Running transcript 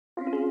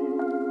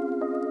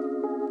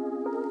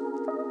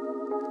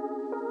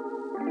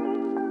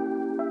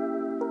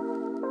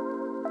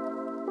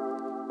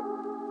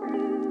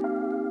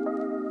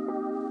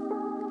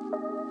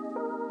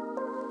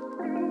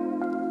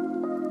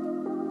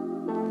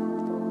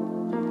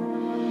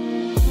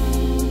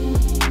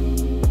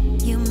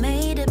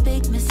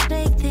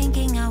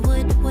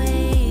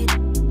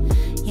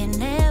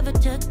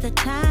the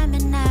time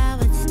and now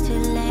it's too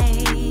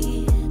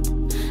late.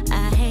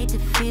 I hate to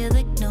feel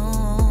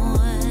ignored.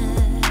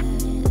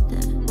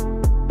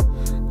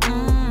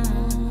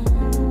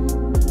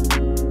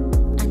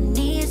 I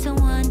need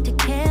someone to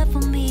care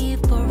for me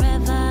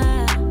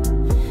forever,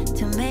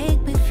 to make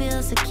me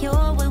feel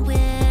secure when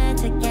we're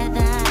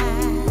together.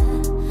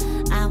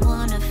 I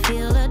wanna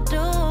feel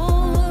adored.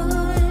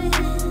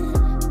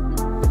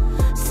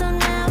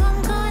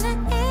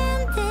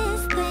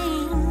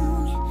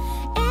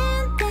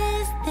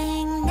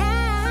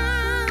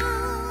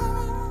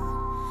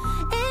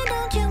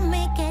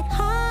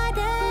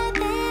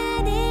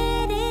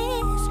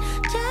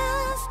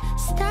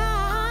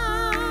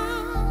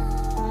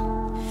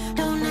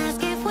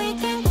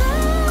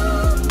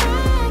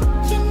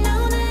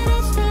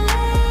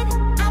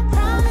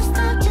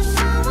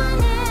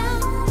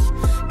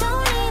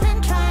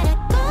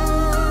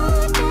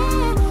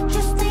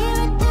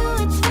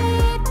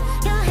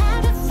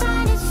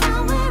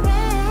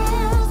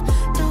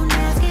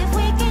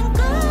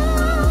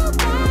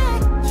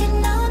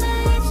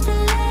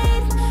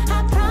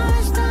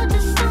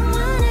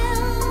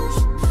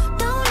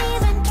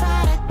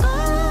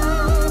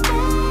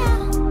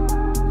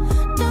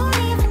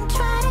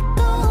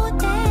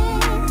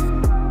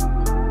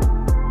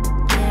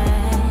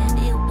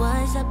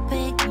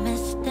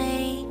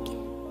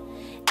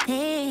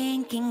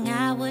 Thinking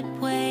I would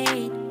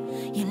wait,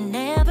 you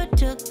never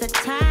took the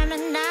time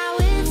and now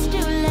it's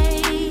too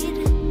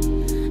late.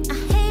 I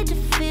hate to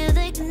feel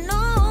ignored,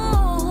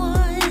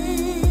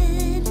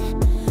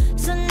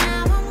 so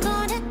now I'm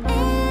gonna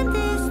end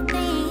this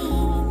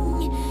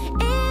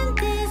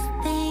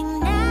thing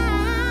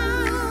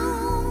now.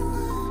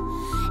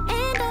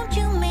 And don't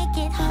you make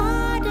it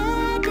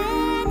harder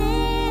than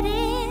it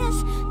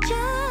is,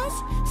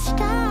 just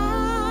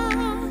stop.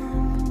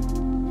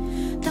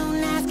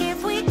 Don't ask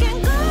if we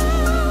can go.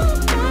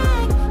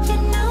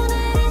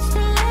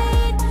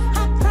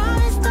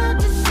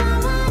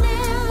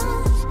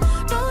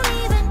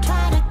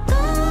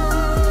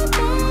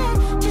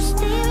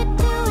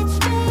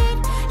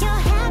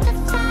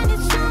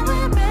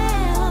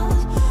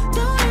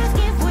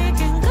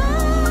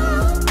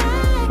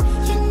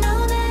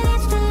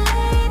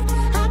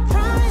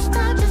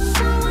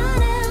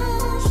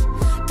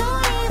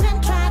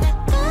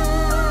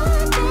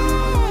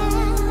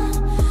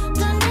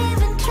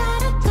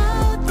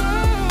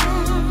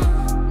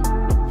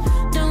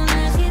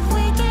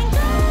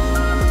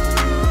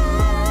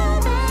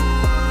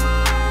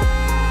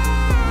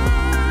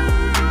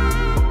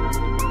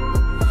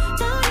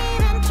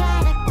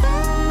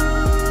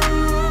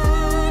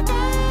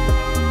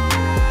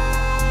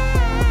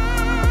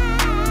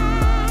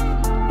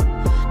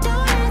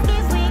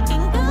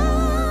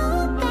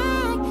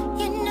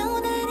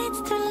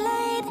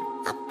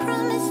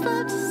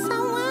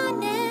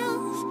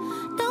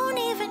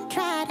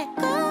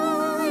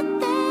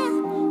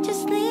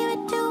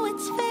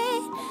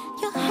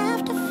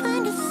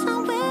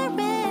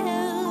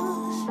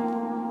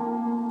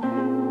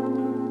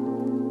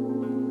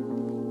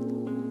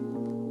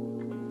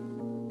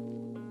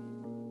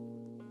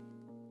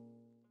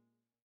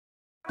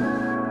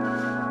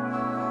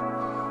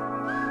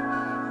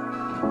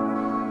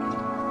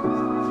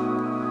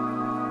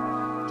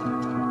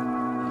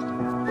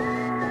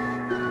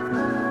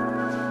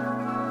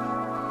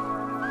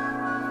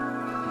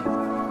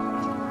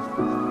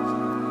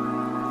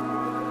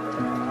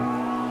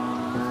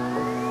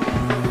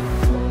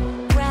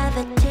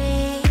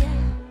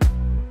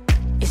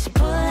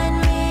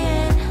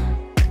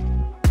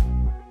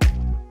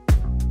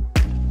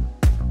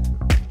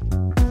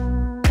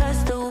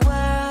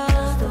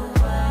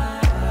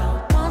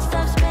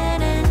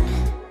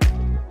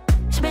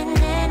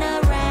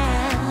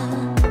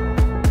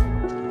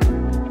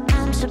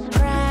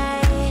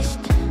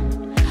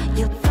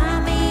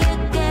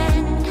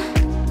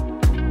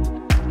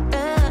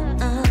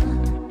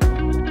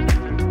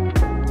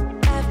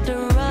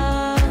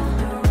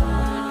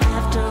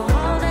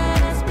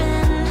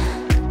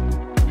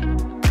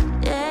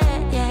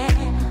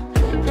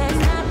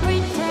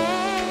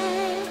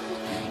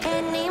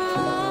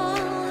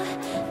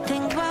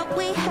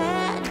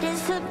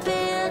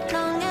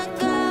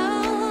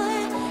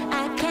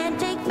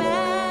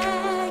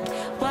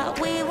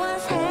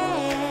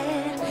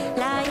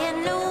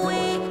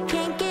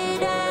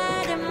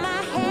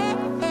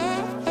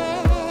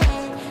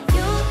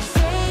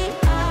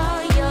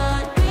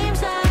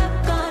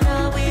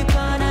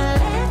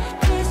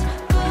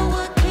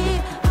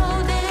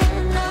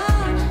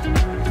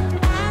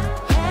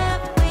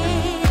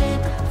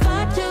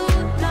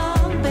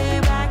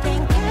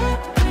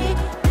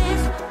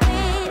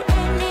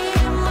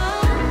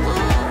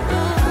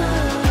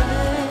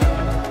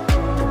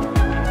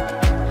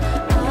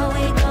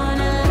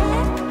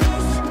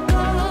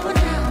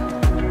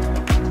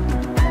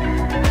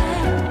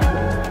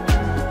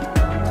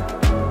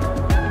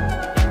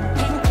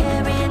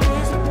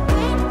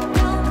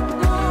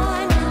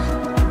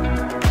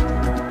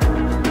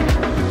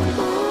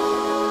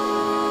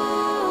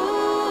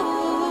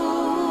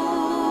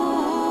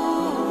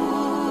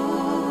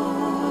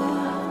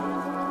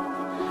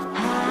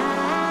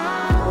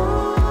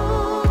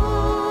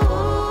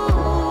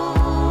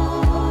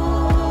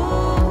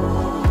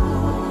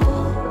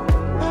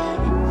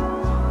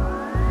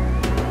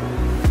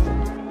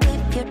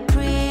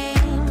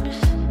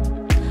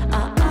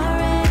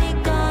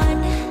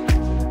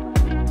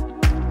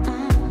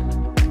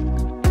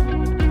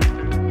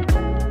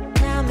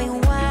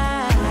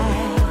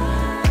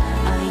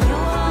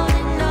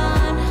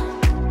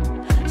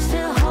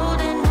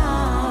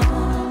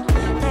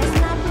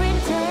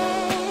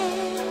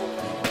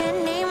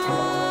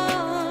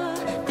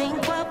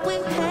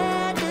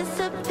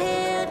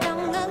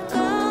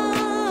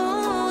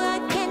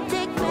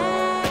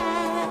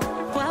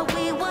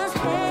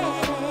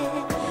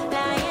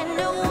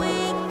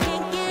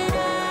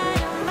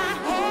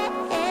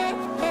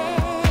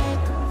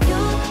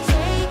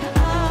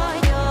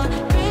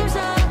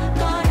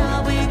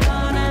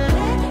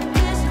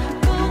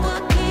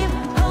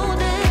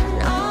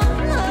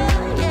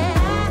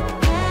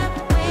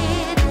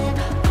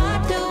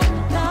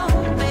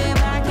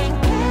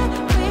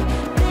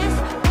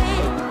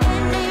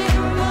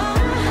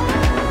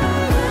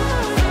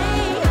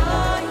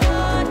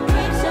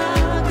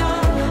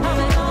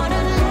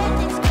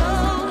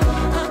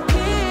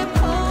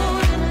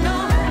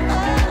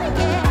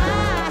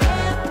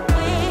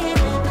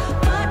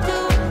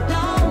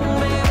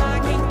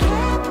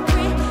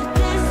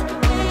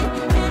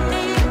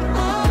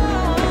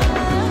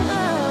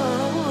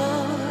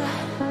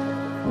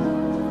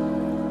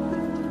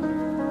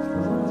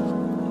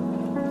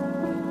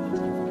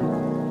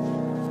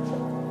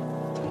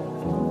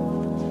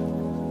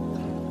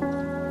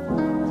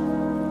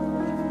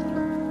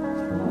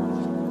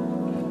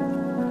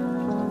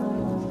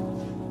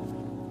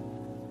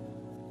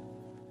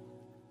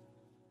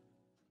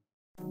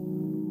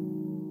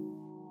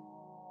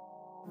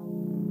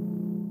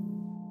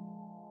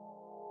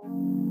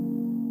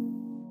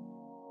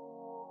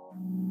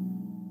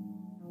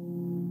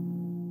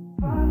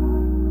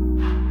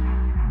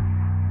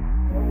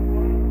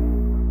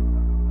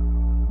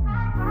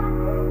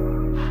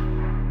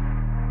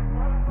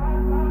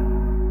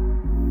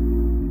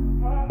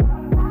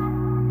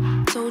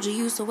 told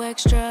you so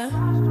extra,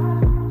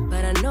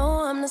 but I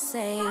know I'm the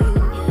same,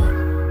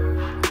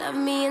 yeah. Love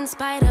me in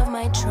spite of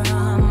my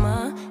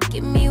trauma.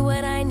 Give me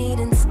what I need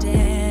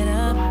instead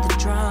of the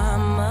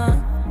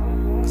drama.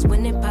 Cause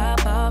when it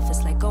pop off,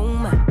 it's like, oh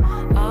my.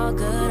 All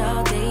good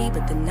all day,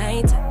 but the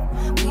night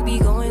we be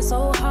going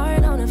so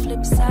hard on the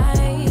flip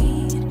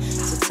side.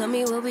 So tell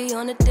me we'll be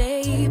on a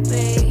day,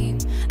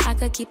 babe. I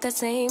could keep that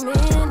same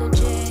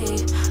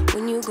energy.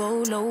 When you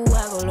go low,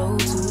 I go low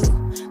too.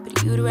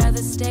 But you'd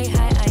rather stay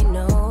high, I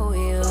know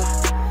you.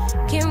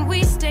 Can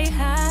we stay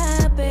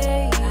high,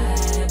 babe?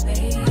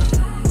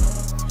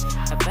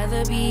 I'd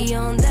rather be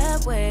on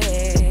that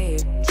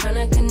wave,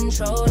 trying to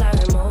control our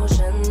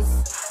emotions.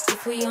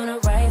 If we on the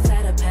right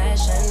side of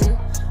passion,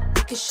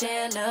 we could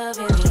share love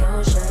in the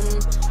ocean.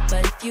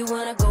 But if you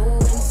wanna go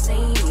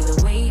insane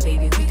either way,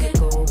 baby, we could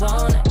go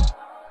all night.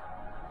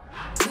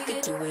 We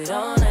could do it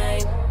all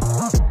night.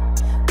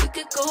 We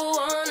could go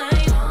all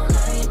night, all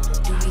night.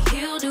 Do we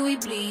heal, do we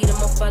bleed?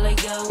 I'ma follow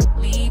your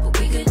lead, but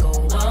we could go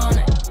all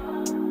night.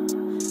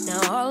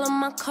 Now all of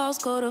my calls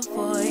go to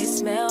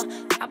voicemail.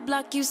 I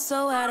block you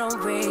so I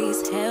don't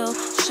raise hell.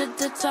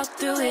 Should've talked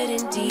through it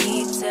in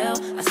detail.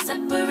 Our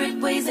separate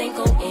ways ain't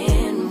gon'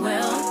 end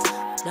well,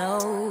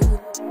 no.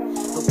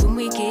 But when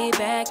we get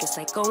back, it's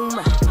like, oh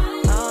my.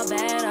 All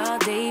bad all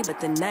day, but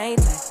the night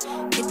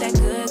I get that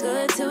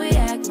good till we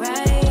act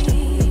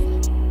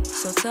right.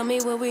 So tell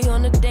me where we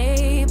on a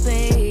day,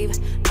 babe.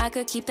 I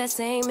could keep that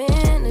same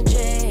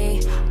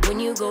energy. When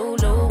you go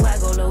low, I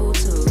go low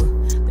too.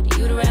 But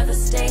you'd rather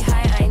stay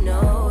high, I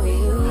know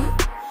you.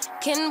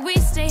 Can we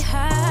stay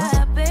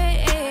high,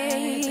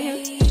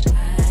 babe?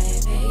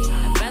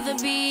 I'd rather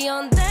be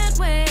on that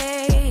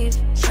wave,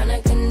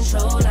 tryna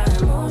control our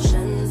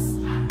emotions.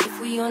 If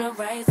we on the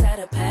right side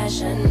of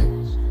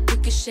passion, we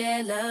could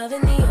share love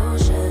in the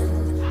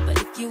ocean. But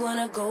if you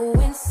wanna go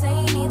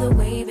insane either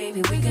way,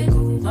 baby, we could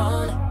go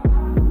all night.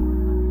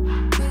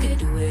 We could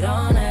do it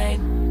all night.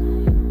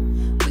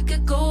 We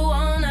could go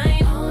all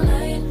night, all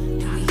night.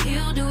 Do we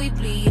heal, do we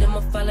bleed? I'ma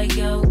follow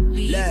your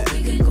lead. Look.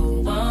 We could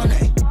go all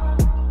night.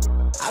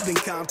 I've been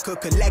calm, cool,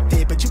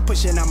 collected, but you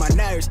pushing on my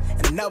nerves,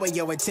 and I'm knowing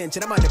your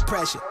intention, I'm under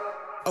pressure.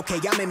 Okay,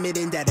 I'm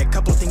admitting that a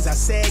couple things I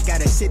said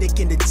got acidic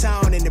in the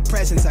tone, in the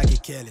presence I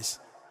get careless.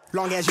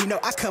 Long as you know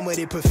I come with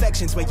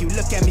imperfections. When you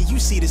look at me, you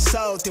see the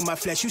soul through my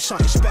flesh, you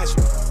something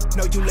special.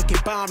 Know you looking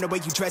bomb, the way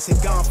you dress and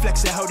gone,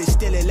 flex and hold it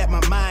still and let my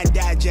mind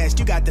digest.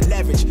 You got the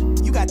leverage,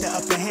 you got the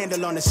upper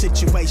handle on the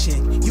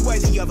situation. You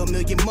worthy of a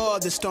million more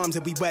of the storms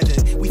that we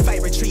weathered. We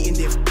fight retreating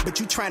different, but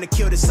you trying to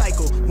kill the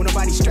cycle. When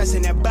nobody's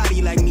stressing that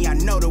body like me, I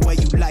know the way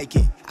you like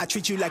it. I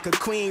treat you like a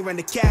queen, run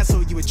the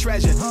castle, you a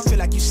treasure. Feel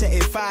like you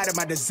setting fire to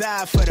my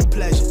desire for the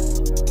pleasure.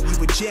 You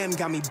a gem,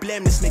 got me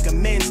blameless, make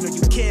amends, know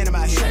you can, I'm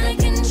out here trying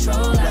to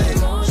control our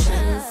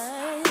emotions.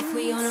 If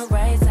we on the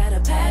right side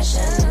of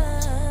passion,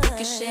 we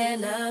can share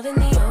love in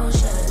the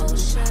ocean.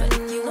 But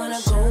if you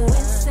wanna go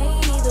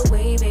insane either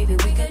way, baby,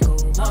 we could go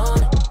all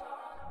night.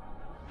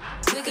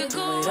 We could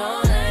go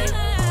all night.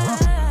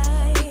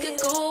 We could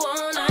go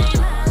all night.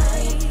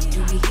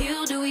 Do we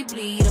heal, do we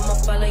bleed? I'ma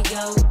follow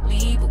your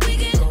lead, but we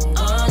could go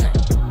all night.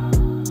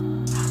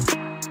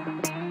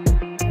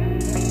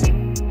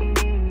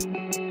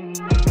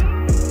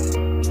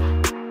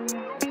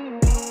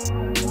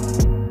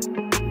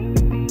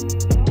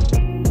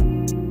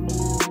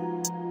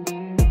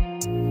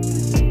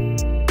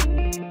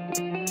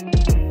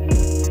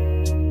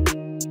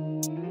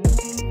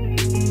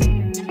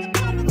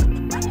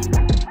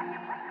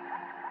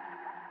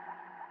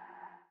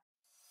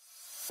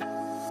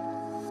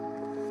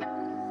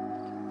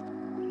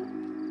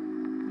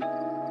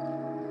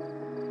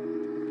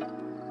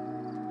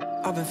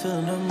 I've been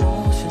feeling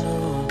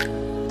emotional,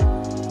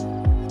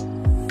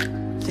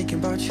 thinking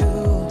about you,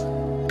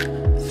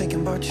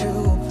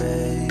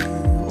 babe.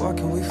 What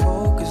can we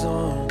focus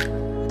on?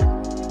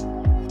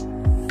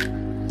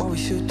 What we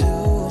should do?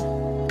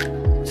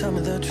 Tell me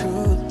the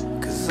truth,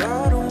 cause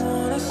I don't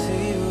wanna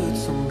see you with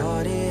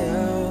somebody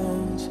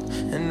else.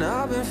 And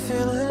I've been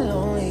feeling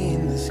lonely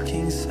in this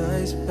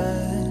king-size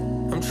bed.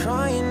 I'm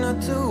trying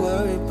not to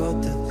worry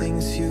about the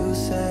things you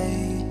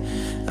say.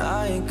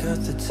 I ain't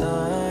got the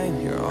time,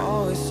 you're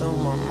always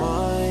on my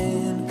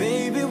mind.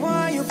 Baby,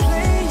 why you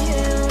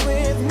playing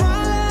with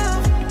my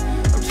love?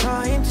 I'm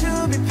trying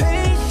to be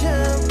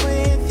patient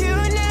with you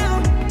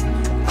now.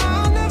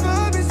 I'll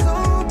never be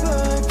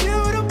sober if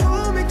you don't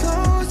pull me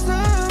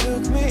closer.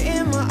 Look me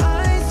in my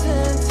eyes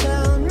and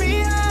tell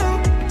me how.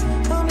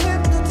 I'm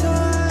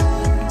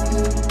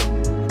hypnotized.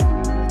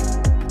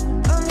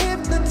 I'm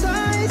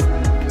hypnotized.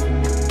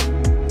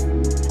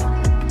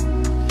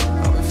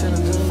 I've been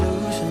feeling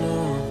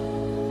delusional,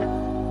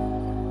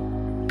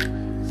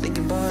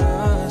 thinking about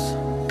us.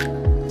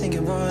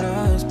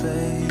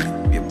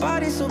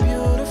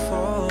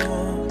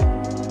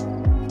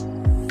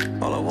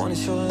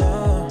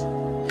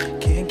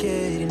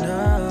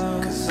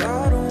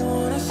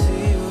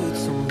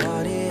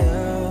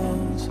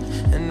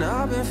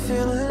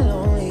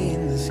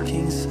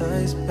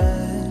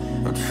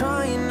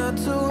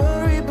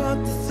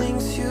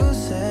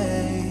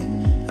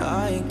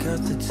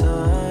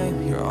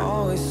 time. You're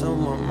always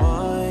on my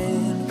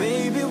mind.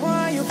 Baby,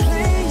 why you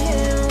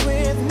playing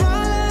with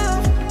my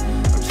love?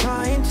 I'm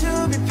trying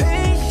to be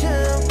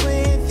patient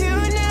with you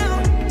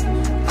now.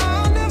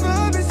 I'll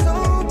never be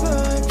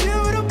sober if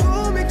you don't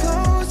pull me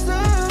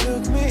closer.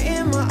 Look me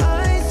in my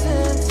eyes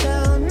and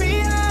tell me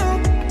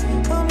how.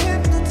 I'm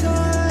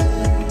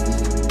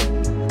hypnotized.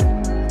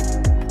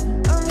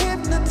 I'm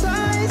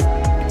hypnotized.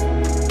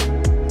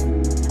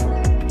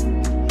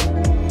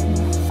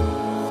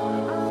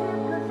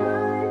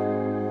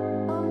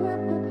 I'm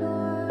hypnotized.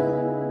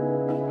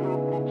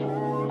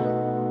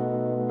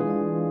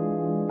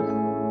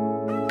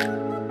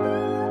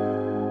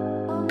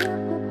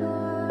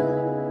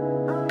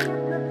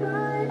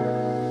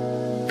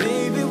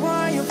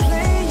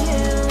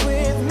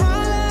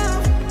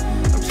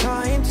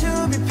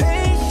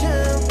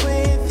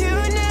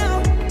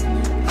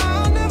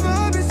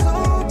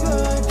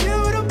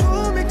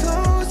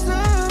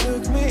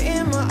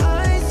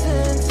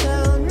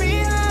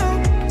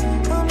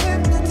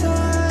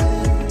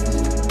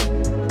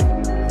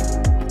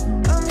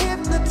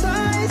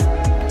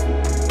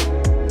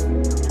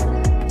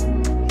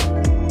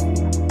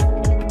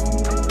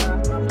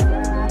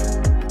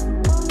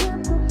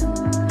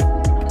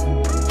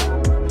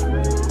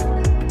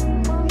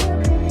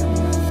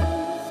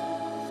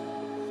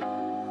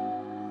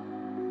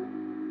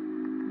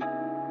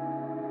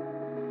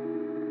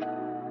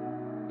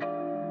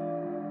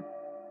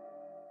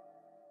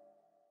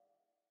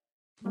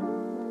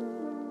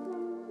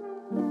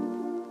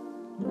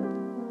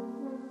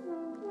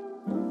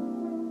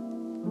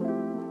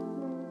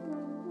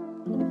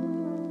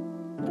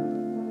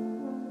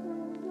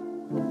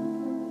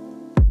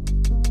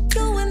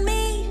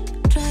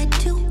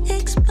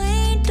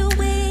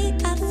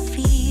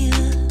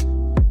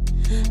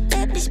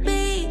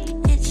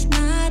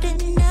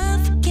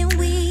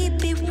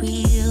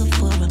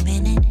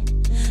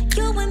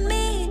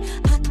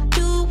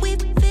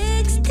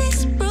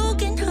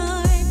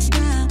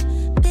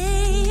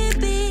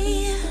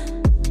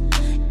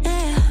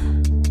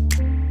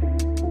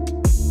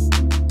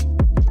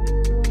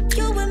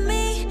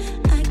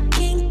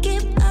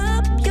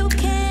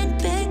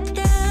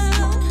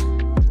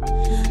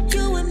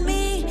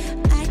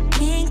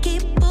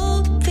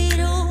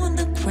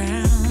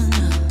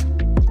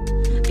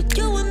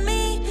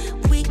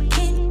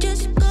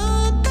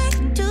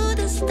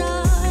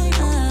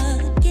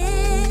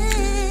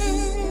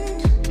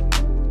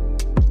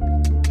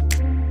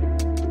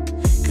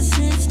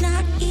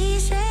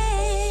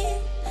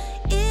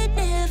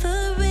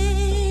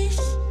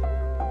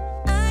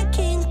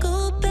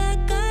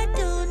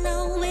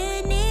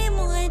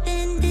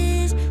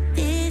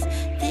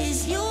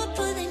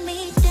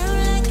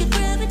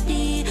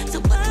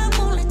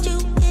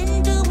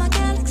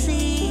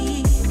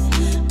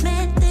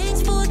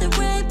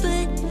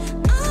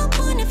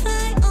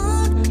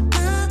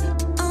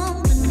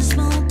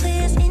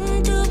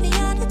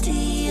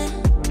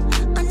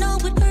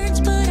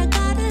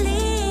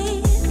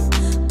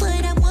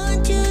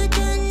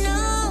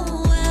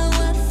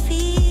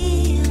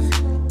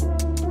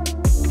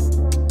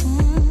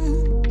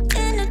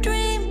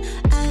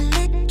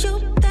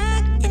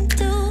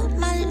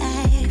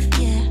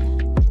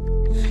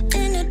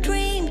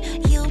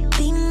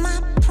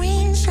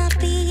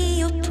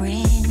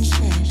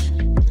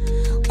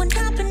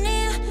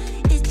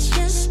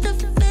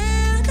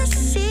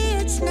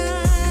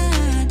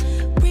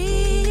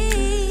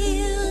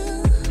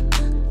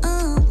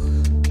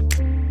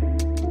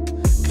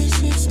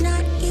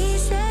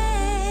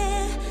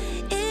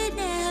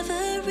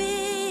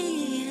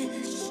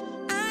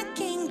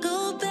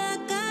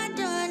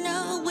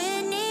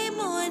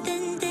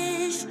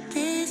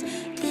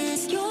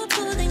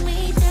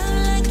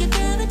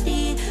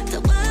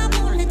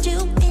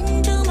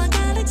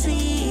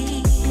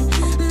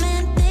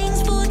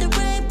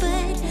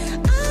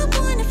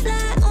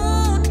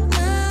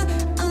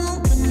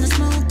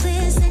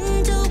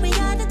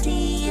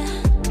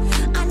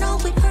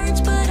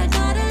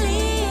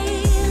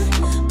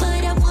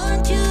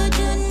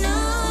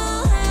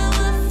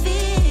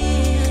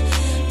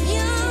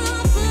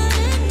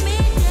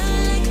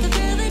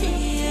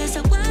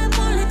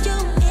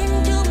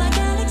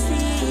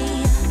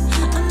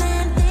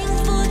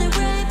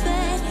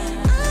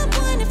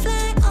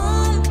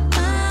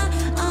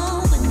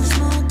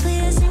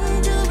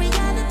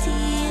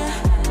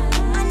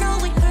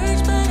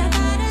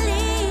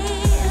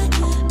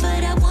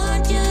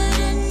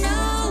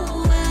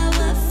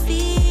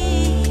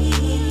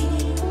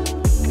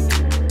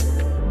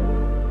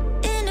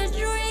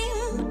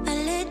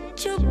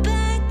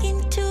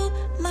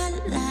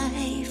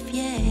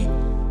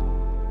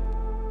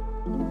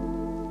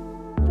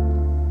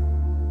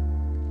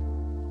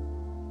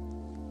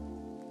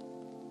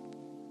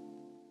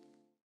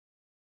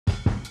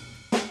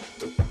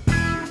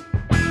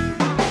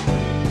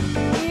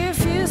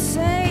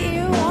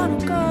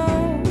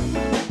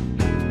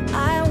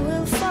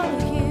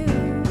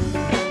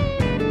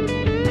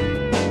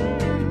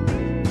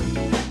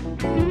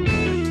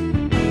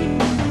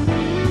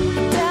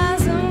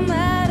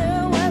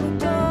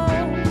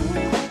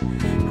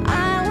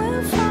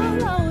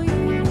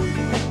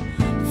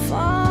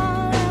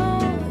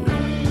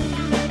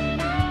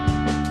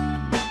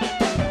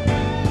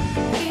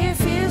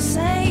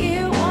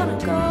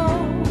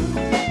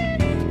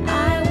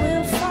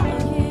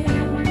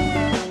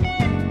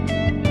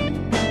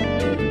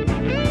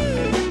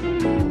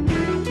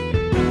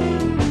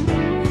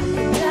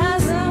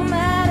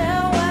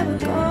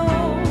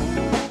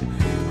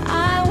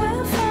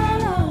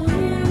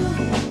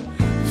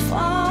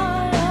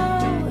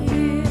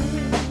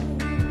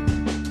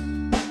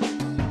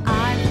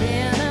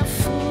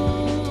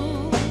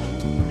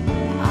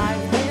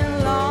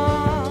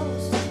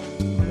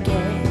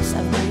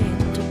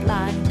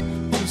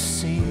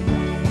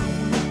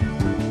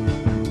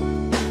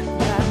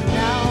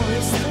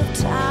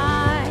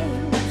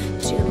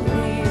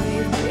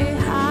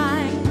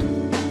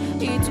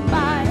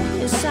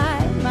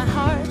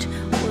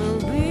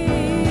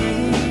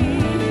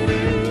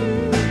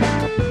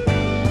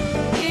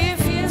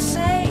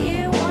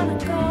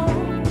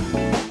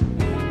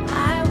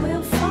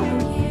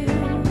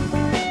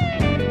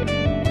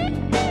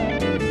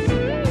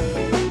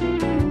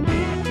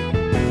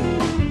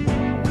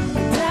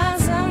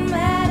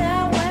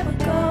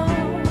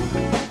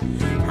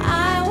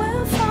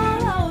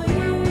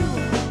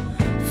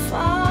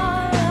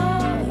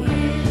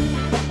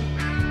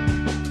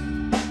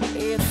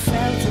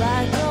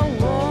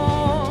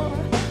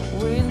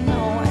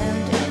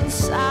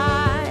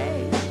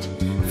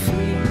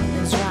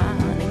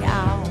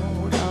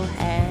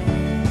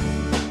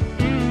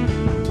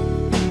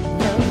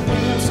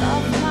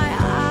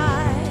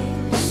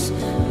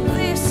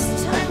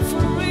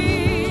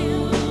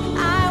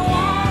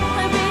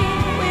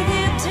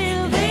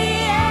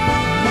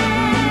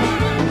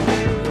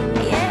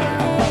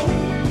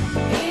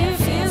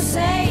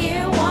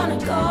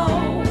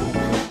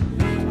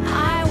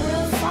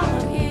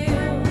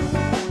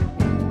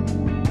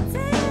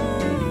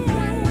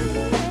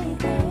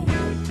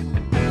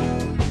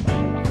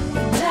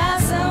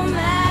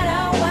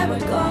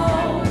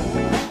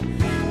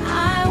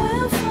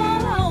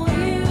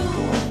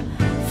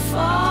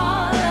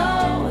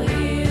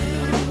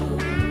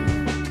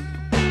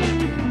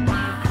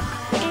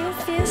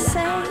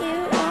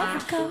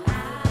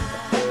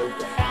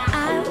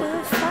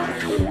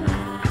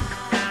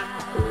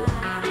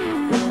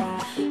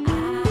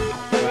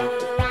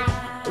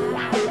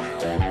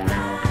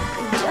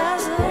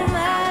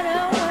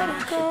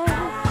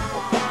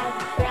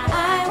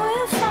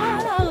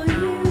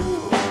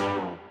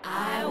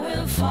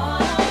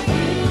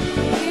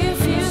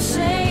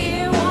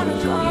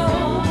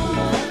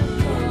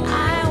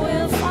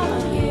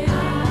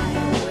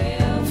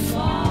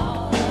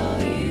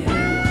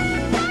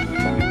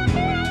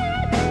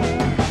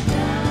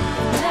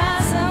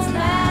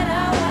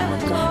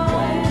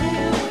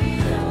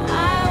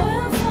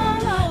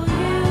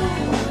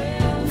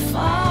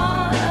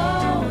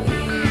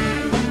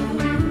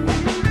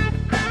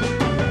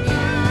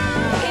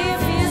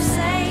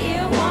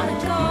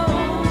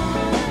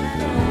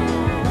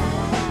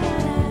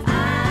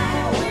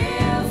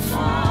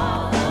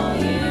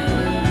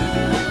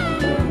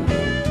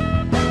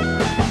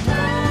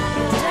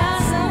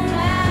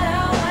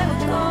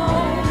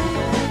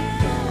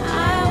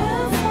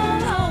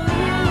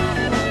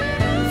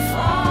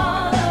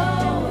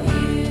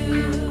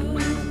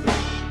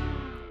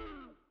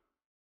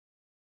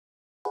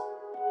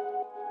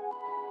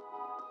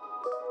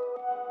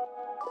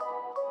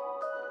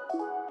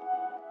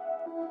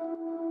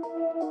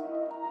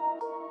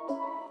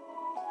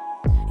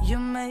 You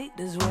made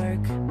us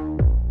work,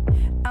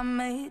 I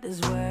made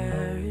us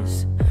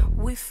worse.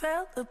 We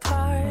fell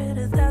apart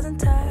 1,000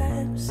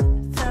 times,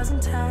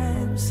 1,000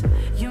 times.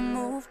 You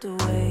moved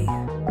away,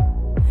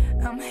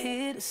 I'm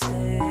here to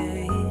stay.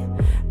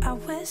 I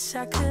wish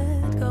I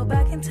could go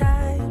back in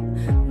time,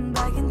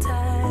 back in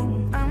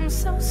time. I'm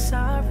so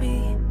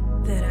sorry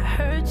that I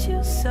hurt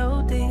you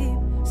so deep.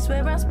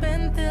 Swear I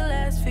spent the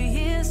last few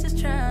years just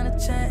trying to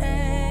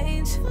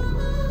change.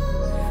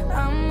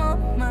 I'm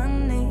on my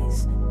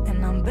knees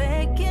and I'm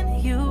begging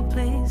you,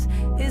 please.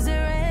 Is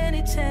there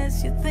any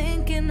chance you're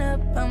thinking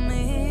about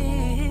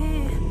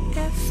me?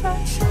 If I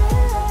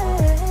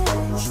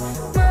change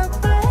my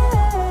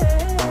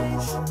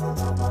ways,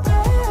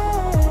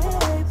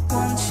 babe,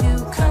 won't you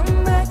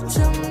come back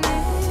to me?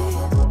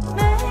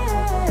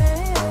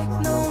 Make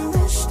no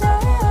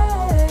mistakes,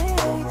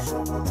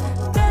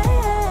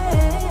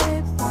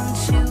 babe, won't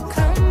you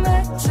come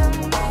back to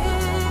me?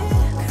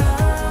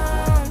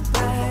 Come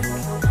back,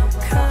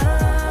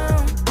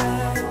 come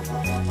back,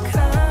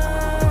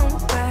 come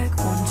back,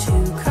 won't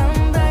you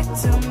come back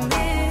to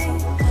me?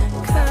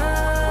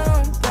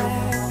 Come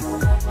back,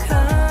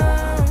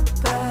 come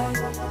back,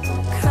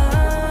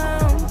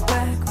 come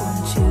back,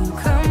 won't you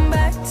come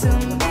back to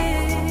me?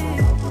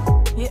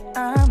 Yeah,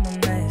 I'm a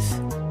mess,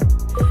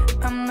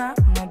 I'm not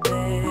my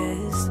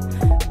best,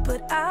 but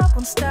I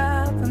won't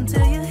stop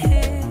until you're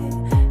here,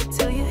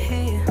 till you're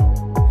here.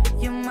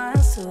 You're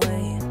miles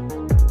away,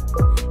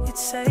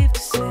 it's safe to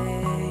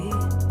say.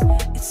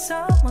 It's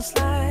almost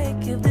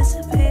like you've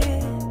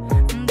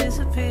disappeared,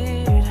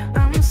 disappeared.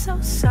 I'm so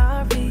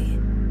sorry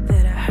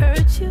that I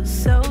hurt you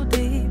so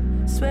deep.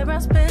 Swear I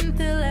spent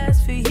the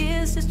last few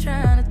years just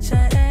trying to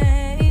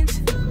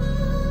change.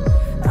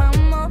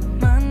 I'm on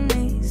my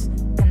knees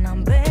and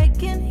I'm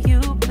begging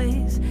you,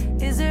 please.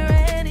 Is there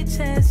any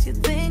chance you're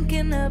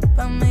thinking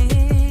about me?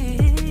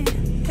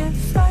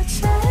 If I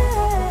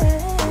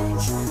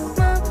change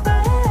my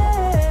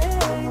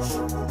ways,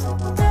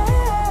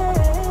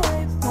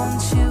 babe,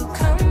 won't you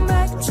come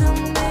back to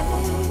me?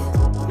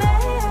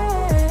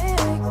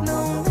 Make no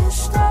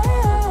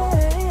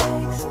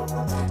mistakes,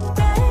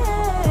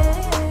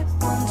 babe,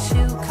 won't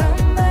you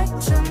come back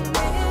to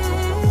me?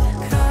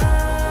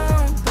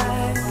 Come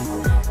back,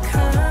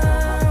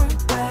 come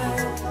back,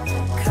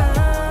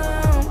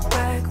 come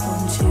back,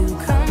 won't you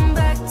come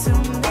back to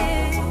me?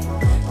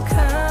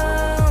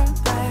 Come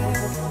back,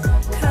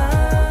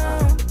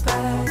 come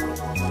back,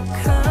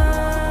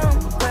 come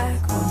back,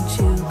 won't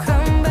you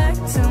come back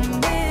to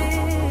me?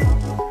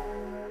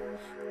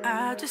 I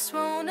just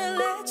wanna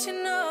let you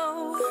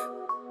know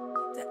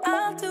that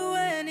I'll do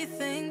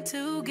anything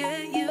to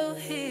get you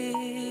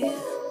here.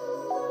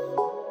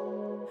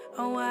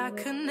 Oh, I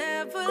could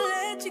never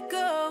let you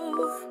go.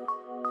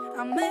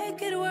 I'll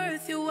make it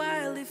worth your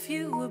while if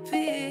you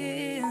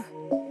appear.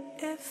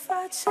 If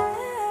I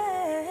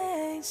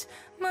change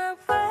my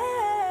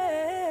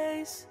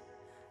ways,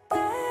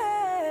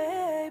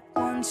 babe,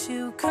 won't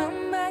you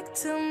come back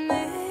to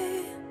me?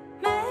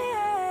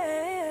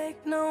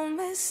 Make no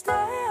mistakes,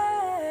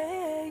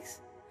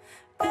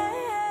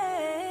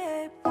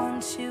 babe,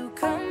 won't you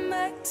come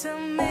back to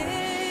me?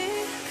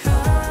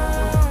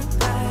 Come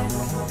back,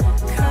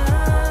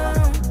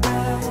 come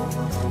back,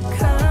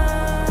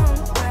 come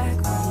back,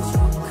 won't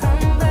you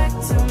come back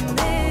to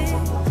me?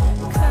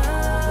 Come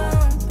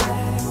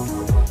back,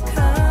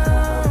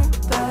 come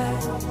back,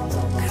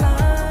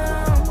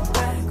 come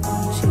back,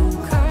 won't you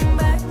come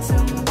back to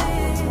me?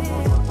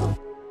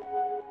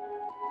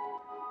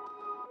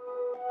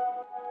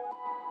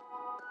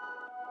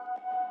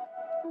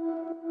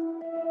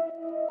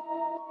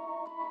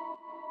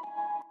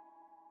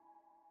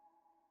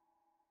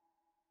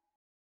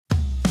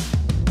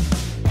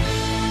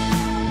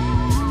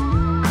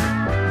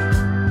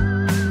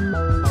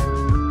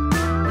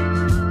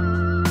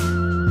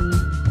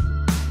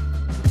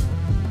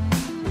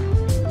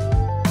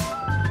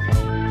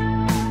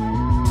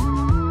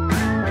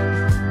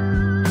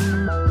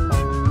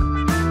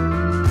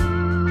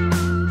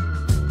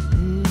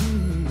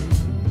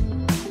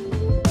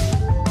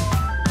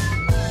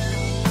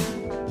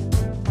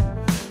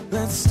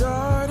 Let's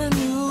start a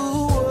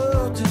new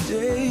world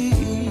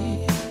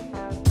today.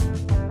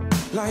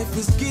 Life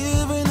is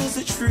given as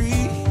a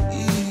tree.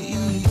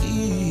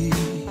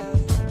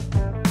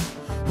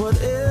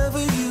 Whatever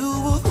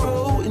you will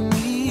throw in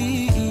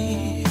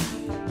me,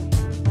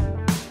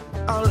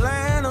 I'll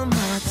land on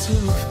my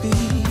 2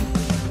 feet.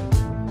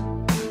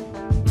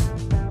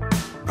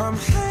 I'm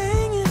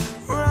hanging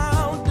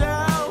around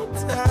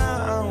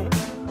downtown,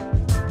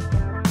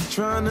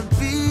 trying to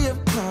be a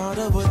part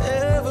of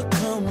whatever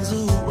comes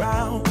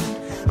around.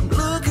 I'm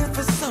looking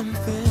for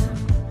something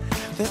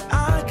that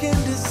I can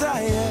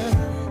desire.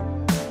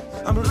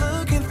 I'm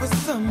looking for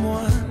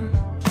someone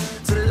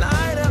to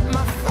light up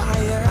my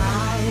fire.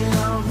 I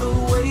love the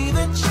way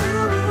that you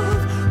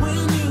move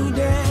when you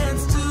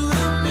dance to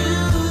the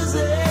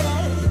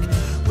music,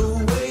 the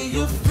way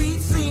your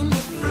feet seem to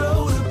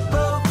float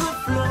above the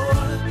floor,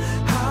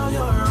 how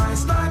your eyes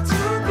start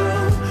to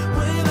glow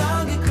when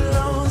I get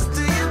close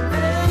to you,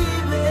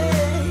 baby.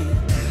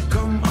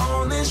 Come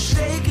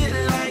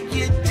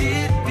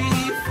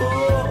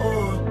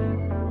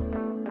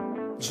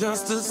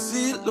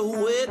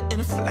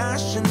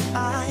flashing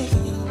light,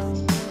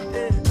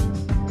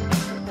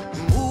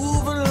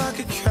 moving like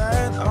a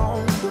cat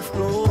on the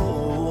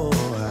floor,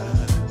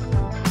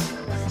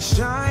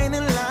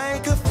 shining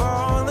like a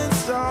falling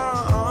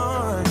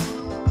star.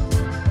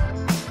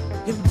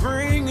 You're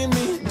bringing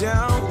me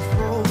down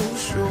for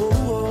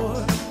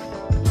sure.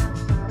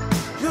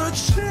 Your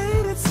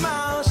shaded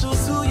smile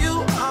shows who you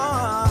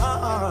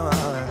are,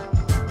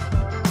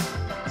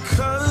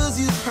 'cause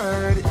you've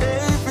heard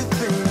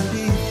everything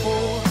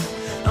before.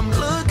 I'm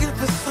looking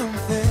for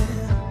something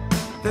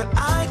that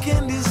I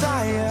can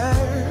desire.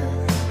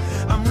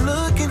 I'm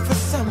looking for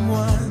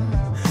someone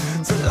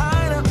to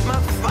light up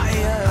my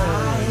fire.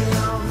 I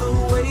love the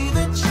way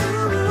that you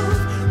move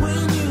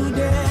when you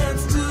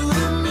dance to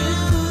the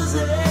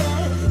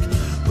music,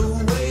 the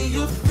way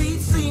your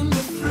feet seem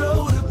to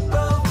float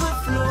above the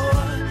floor,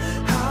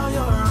 how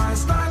your eyes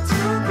start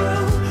to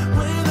glow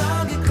when I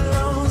get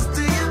close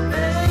to you,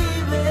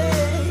 baby.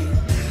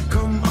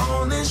 Come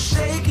on and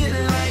shake it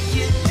like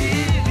you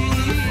did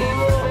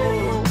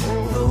before.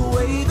 The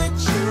way that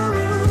you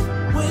move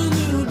when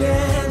you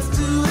dance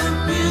to the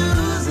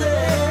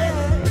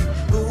music,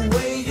 the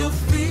way your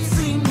feet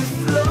seem to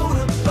float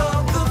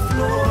above the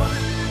floor,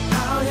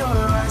 how your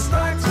eyes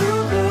start to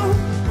glow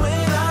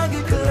when I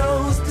get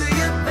close to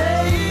you,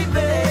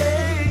 baby.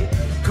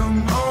 Come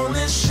on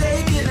and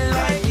shake it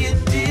like you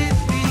did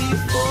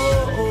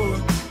before.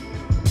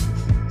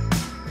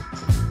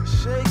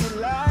 Shake it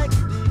like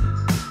you did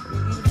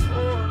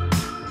before.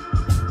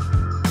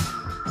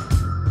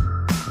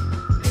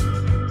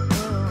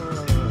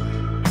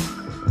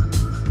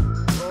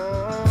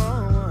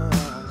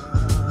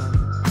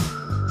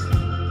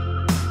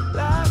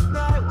 Last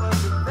night was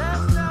the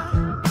best night.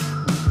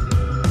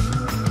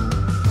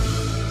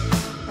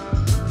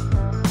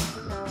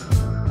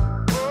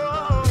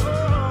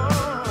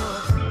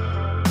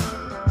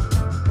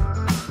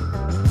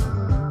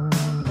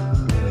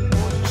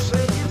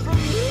 Shake it for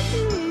me.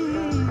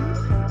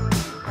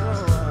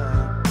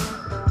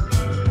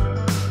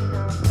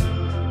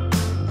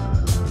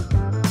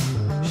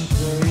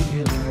 Shake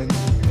it like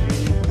you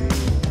did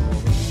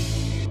before.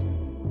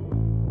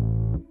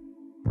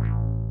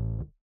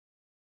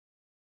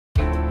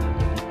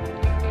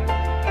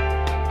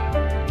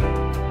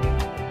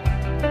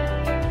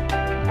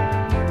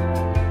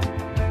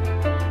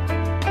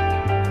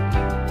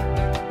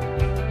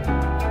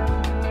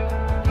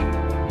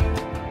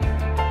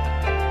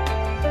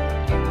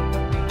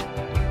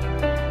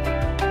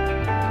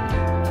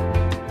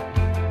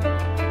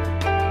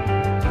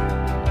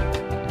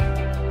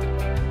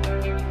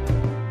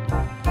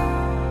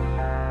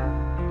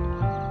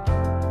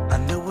 I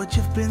know what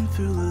you've been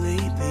through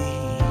lately.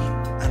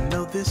 I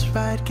know this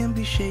ride can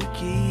be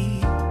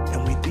shaky,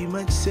 and we'd be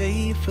much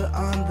safer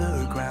on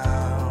the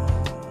ground.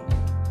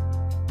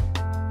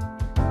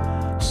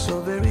 So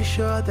very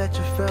sure that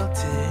you felt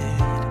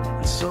it,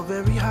 and so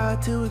very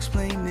hard to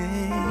explain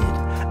it.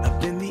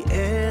 Up in the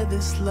air,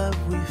 this love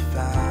we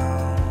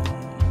found.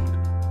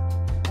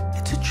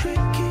 It's a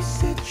tricky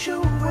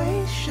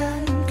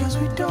situation, 'cause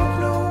we don't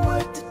know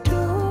what to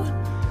do.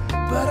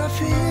 But I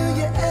feel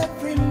your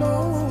every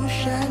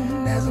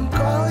motion as I'm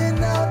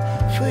calling out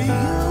for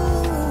you.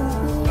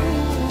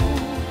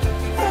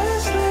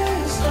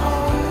 Restless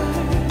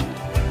heart,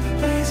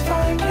 please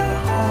find your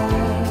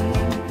home.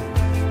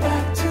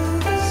 Back to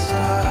the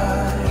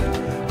start,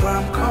 where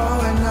I'm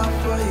calling out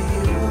for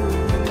you.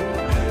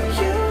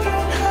 You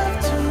don't have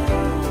to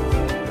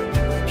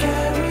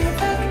carry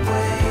that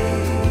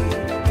weight.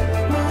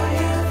 My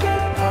every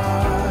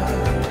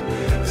part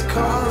is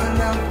calling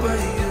out for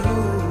you.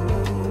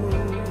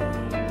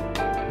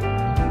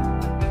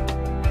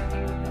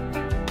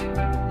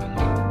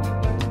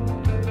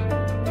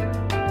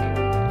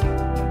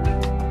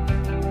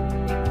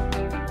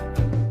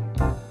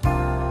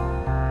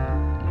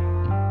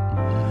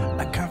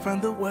 I can't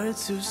find the words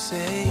to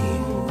say.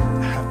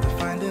 I have to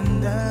find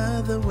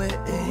another way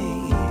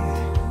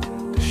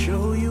to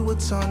show you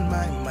what's on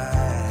my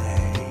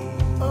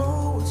mind.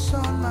 Oh, what's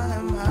on my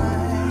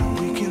mind.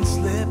 We can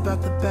slip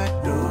out the back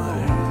door.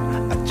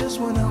 I just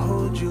wanna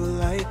hold you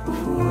like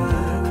before.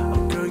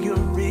 Oh, girl,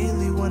 you're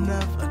really one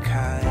of a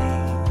kind.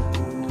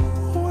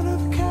 One of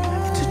a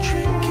kind. It's a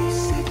tricky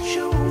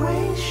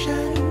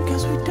situation,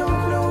 'cause we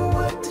don't know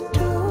what to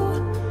do.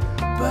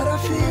 But I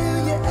feel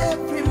your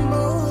every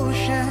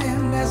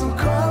motion as I'm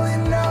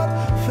calling out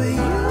for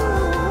you.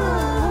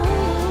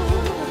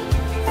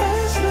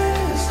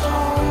 Restless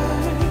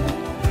heart,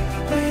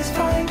 please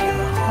find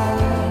your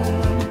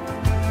home.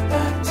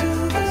 Back to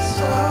the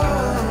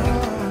start,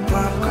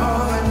 where I'm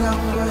calling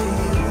out for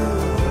you.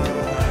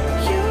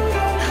 You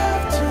don't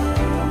have to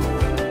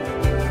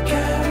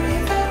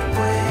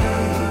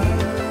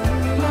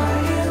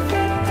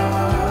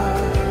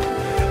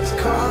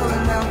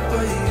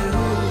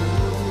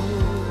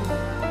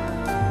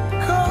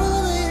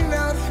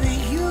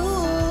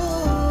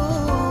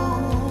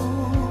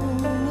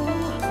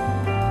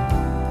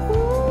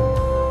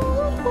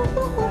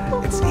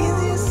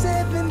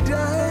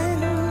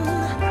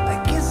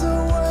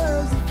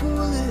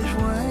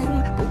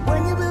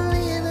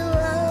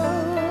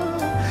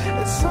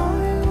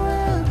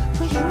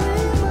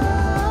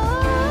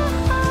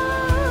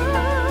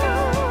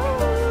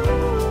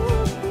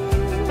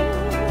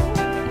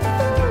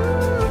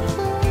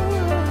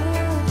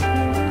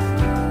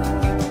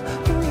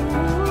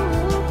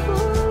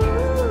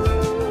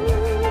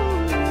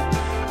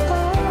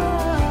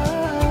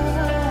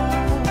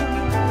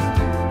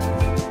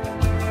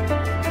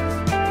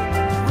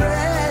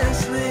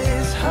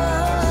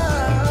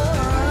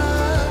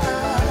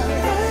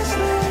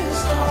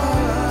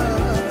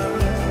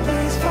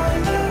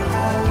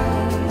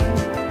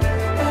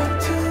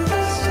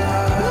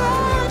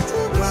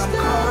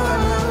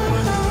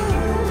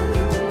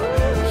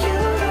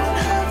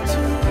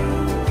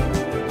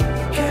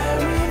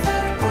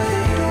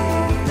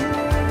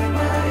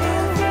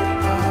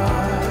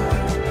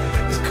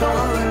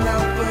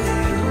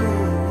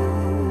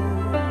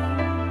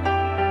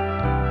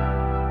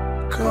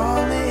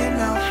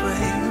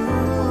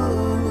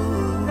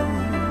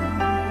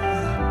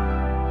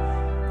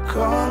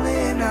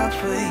much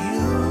for you.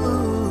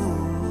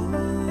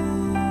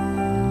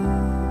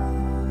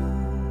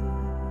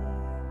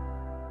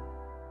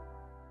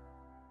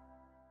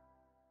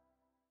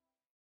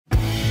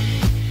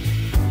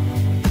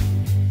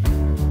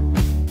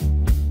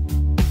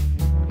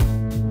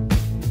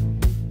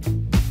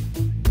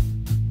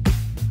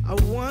 I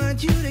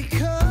want you to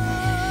call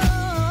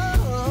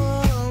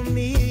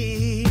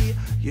me.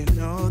 You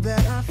know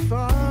that I've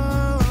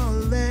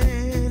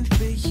fallen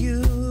for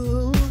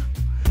you.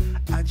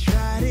 I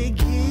try to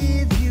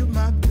give you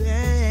my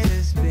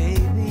best,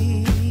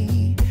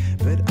 baby,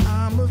 but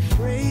I'm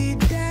afraid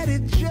that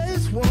it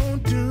just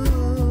won't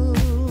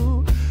do.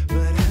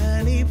 But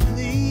honey,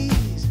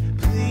 please,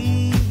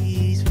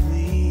 please,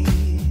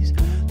 please,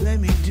 let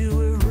me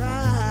do it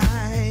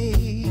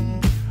right.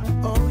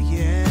 Oh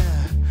yeah,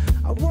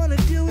 I wanna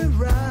do it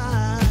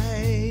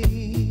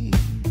right.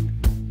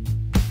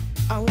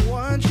 I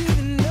want you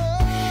to know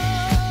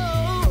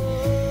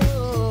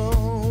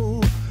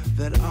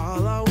that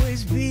I'll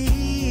always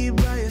be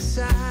by your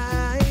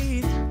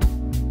side.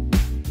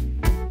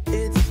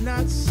 It's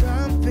not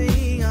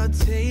something I'll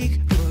take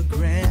for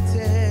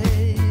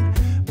granted,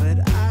 but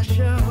I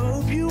sure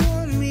hope you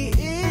want me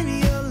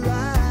in your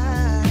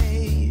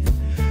life.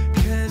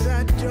 'Cause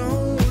I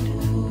don't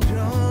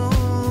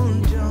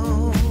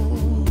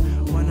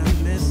wanna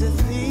miss a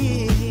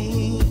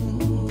thing.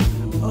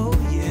 Oh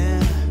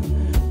yeah,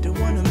 don't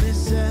wanna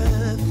miss a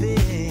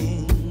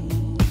thing.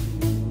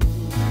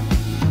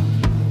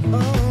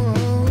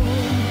 Oh,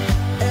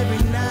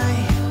 every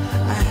night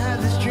I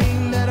have this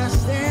dream that I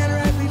stand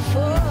right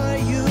before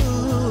you.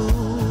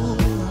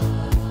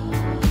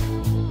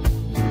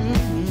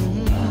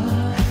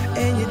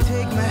 And you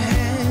take my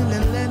hand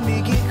and let me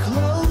get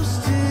close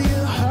to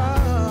your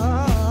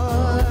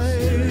heart.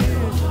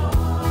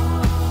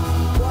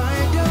 Why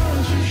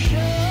don't you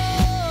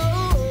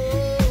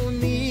show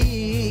me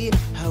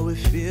how it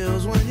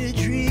feels when your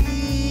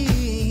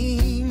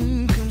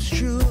dream comes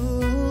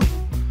true?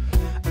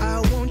 I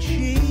won't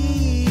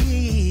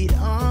cheat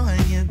on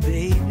you,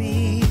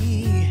 baby.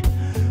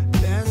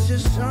 That's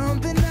just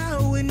something I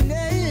would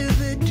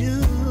never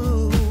do.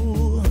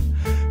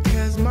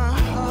 'Cause my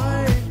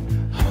heart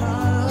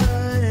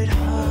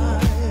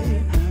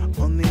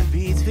only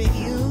beats for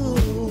you.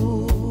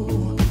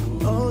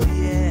 Oh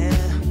yeah,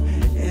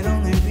 it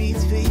only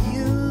beats for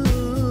you.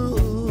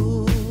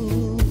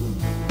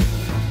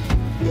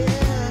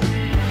 Yeah.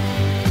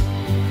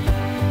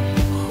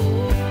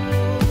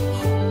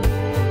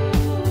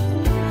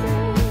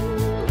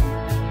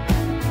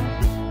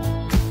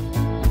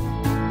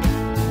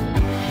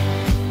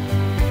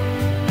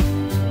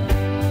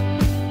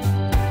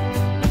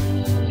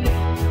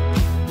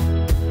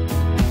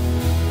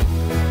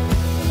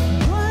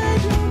 Why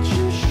don't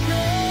you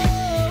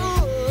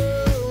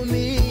show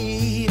me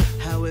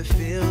how it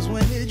feels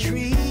when the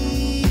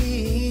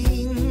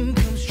dream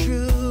comes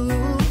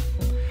true?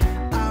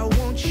 I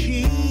won't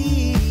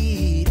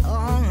cheat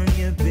on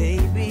you,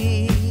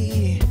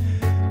 baby.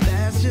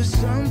 That's just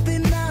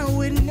something I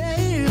would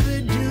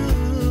never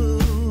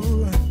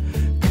do.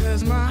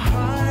 'Cause my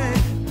heart,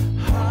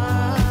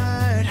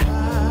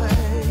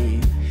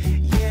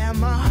 yeah,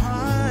 my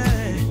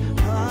heart,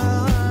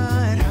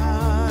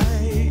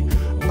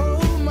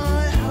 oh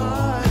my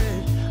heart,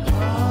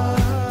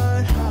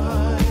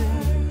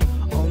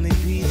 only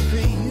beats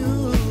for you.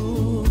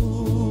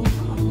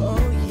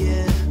 Oh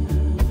yeah,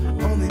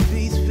 only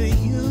beats for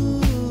you.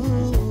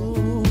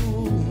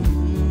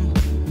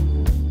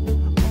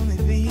 Only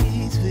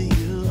beats for you.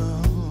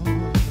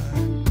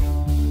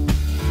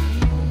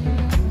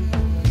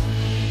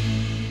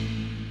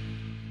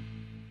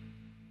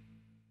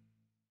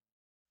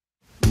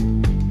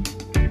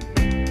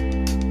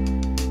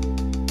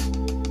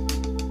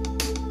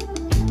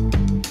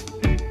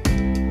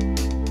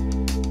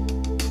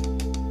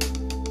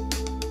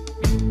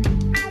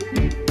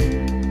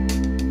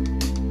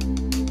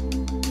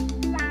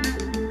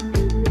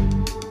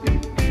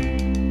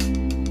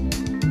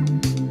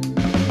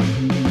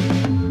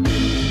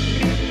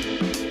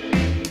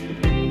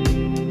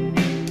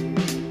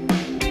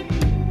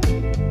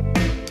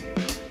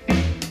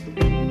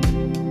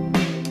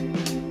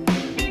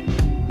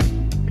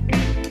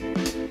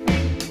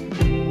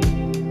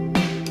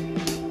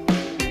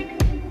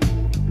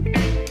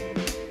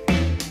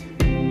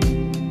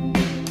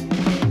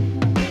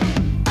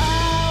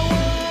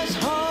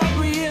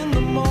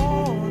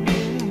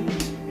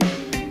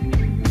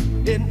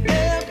 An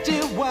empty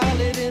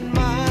wallet in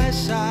my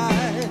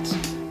sides,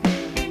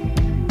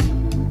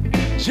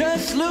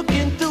 just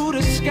looking through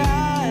the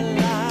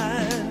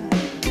skyline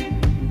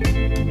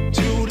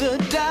to the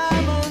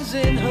diamonds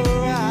in her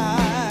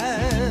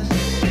eyes.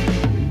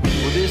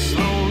 Well, this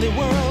lonely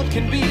world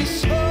can be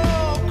so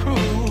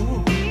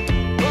cruel,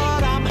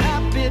 but I'm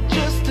happy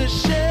just to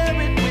share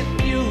it with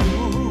you.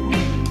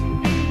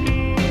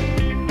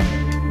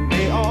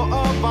 May all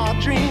of our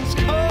dreams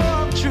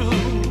come true.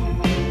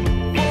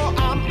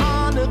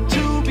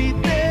 To be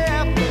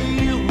there for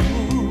you.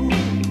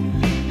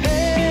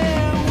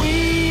 Hey,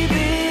 we've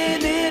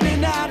been in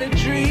and out of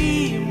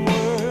dream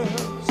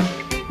worlds,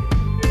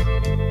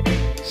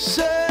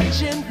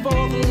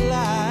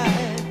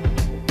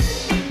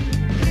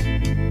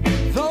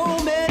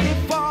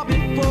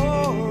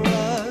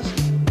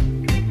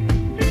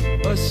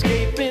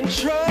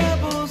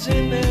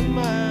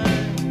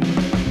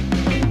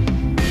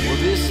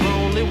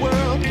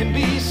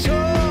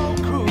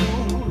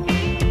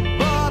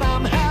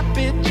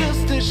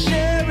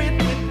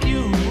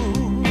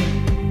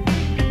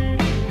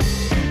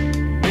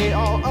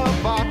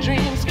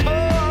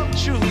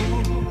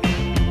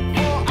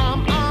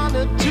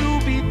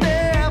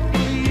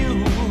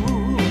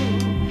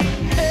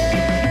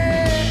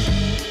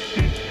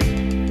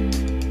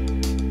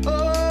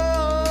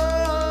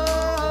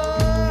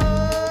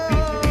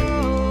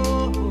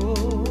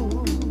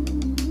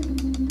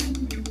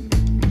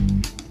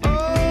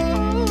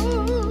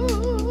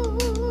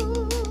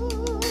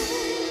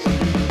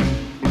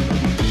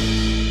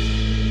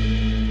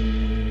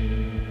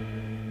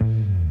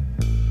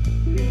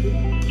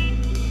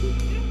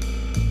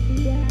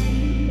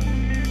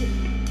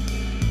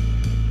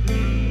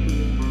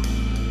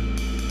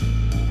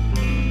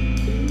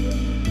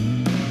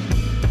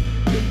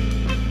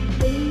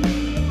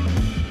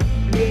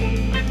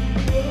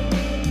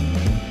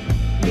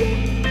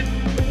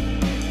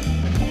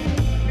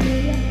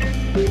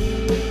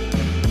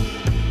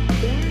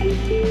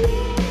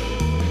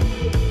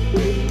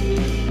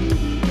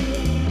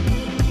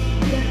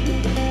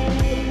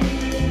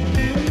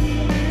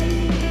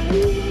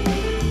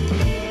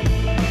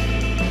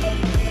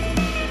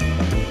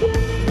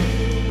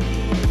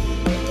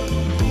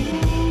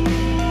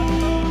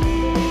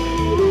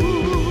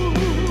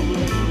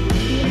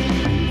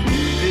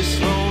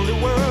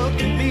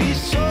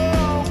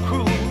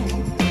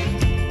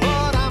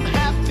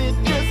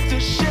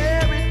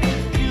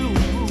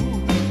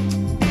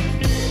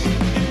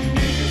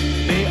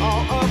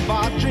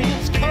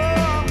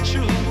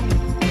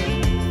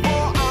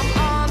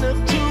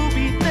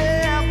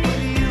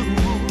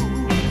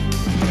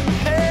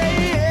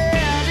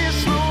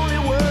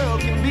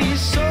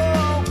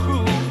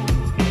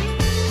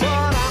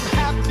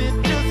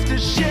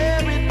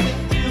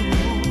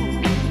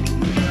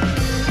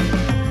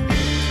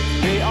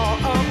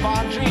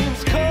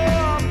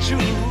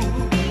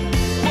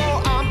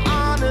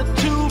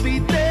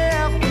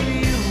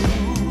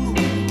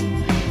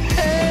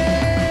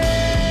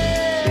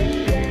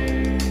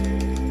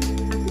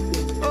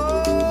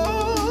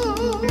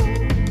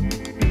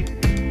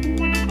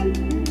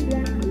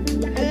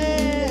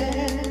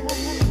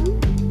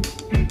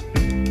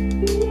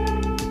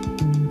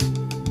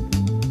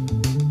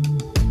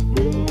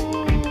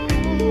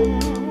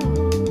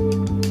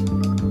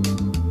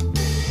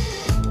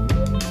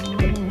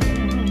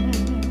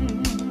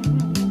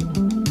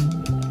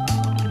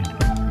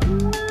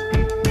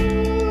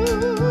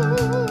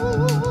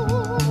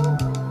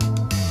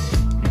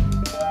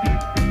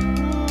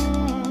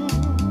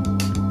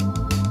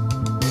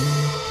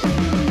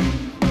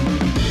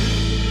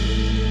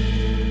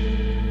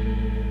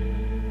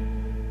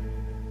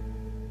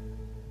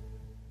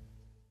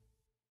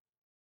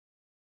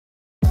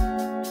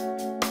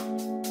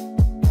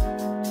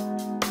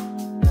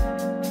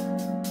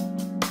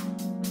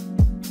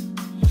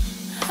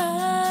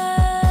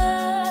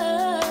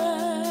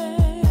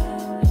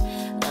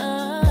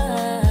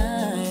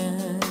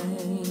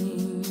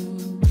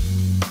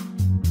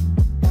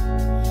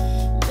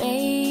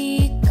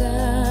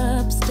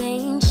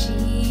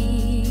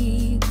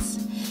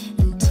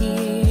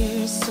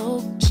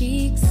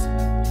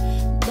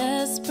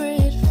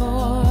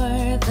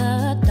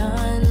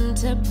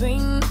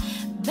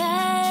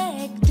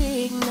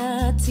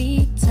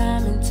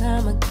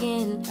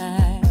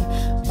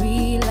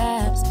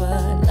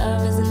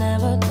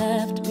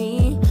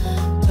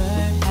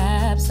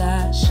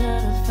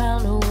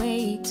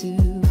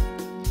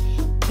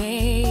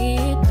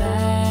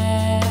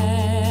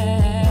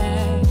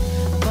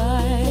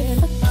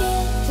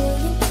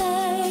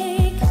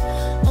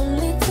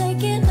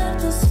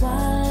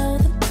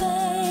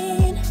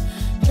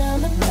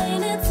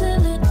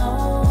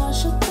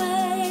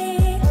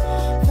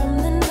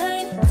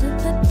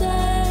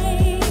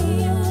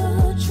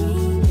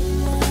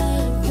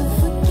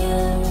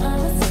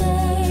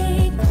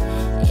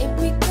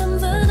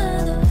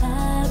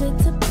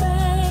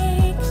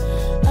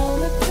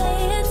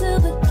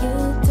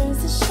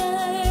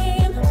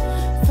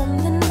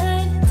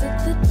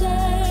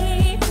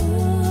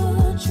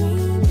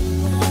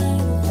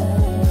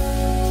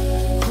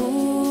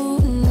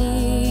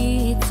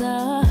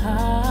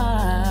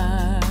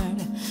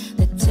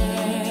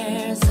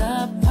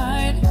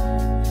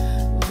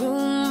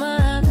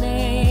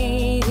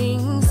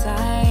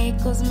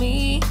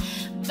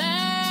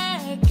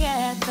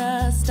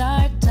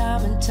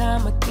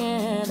 time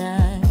again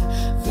I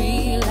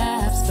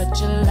relapse, but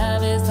your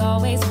love is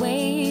always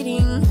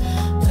waiting.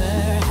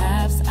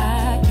 Perhaps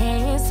I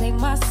can't save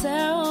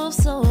myself,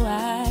 so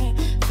I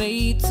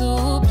fade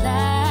to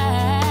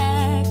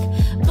black.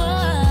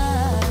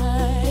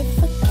 But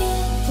if I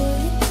get what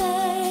you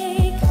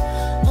take,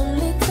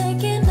 only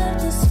take enough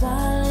to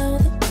swallow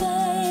the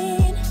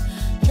pain,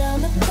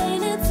 drown the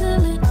pain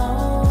until it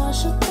all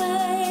wash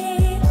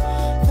away.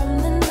 From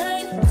the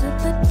night to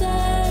the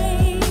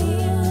day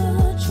you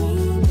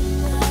dream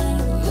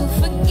tonight, you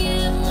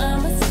forgive my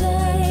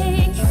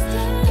mistakes.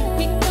 It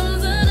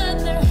becomes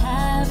another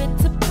habit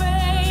to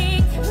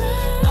break.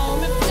 I'll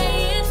replay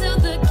it till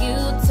the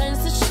guilt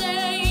turns to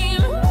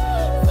shame.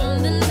 From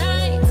the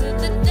night to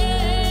the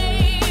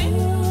day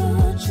you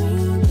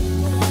dream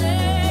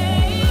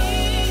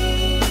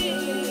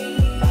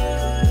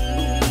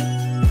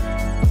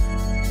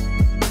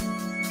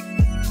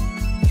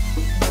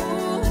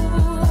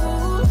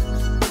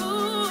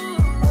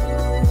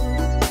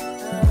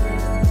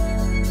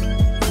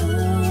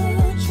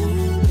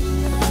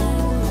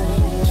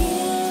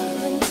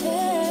Give and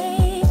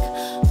take,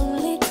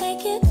 only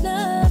take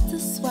enough to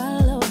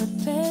swallow the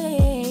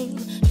pain,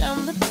 drown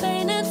the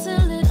pain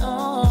until it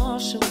all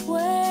should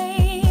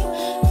away.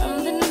 From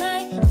the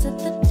night to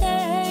the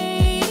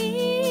day,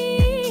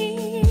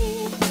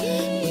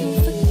 you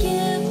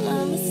forgive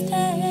my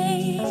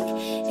mistake.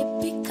 It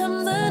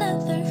becomes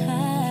another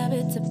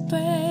habit to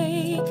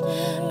break.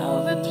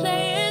 I'll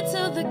replay it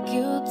till the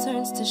guilt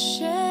turns to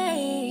shame.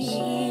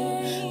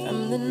 From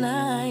the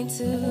night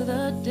to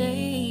the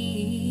day.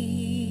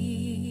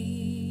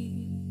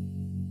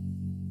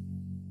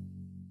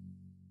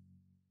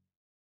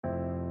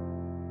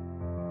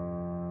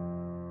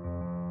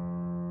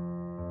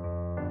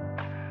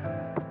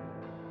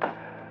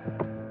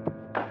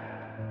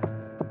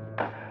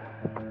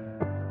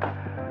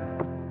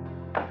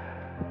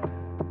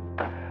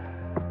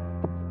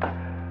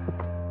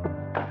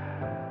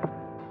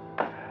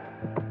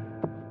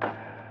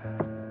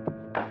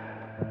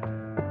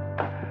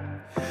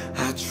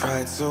 I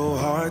tried so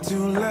hard to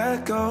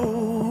let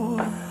go,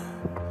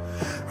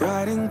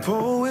 writing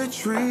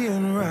poetry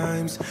and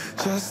rhymes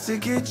just to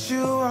get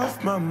you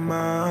off my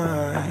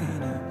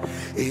mind.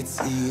 It's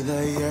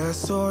either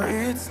yes or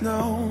it's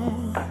no.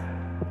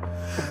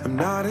 I'm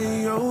not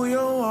a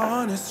yo-yo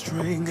on a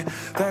string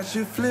that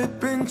you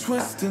flip and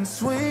twist and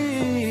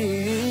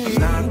swing. I'm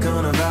not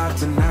gonna vibe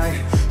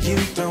tonight, you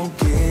don't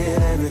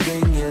get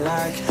everything you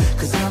like,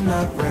 'cause I'm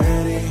not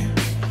ready.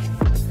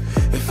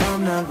 If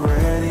I'm not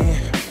ready,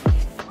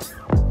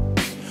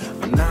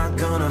 I'm not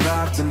gonna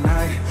vibe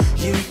tonight,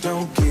 you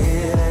don't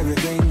get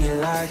everything you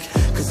like,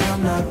 'cause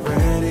I'm not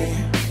ready.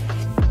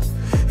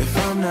 If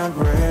I'm not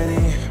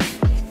ready,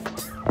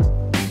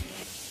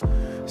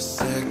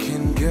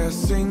 second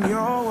guessing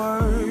your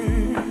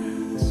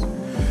words,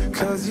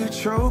 'cause you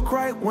choke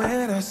right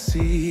when I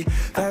see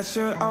that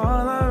you're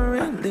all I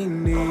really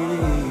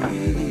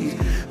need.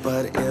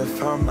 But if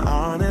I'm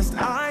honest,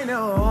 I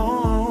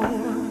know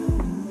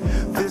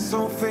this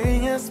whole thing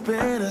has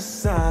been a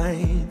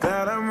sign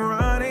that I'm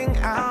running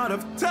out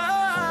of time.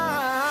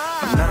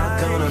 I'm not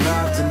gonna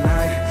vibe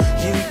tonight,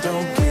 you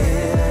don't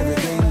get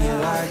everything you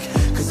like,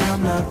 'cause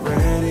I'm not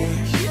ready.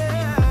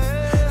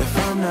 If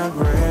I'm not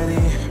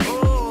ready,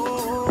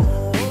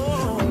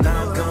 I'm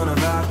not gonna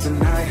vibe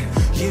tonight,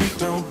 you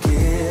don't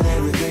get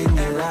everything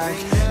you like,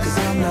 'cause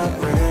I'm not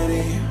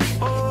ready.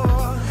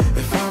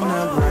 If I'm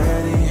not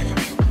ready,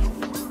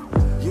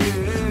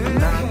 I'm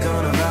not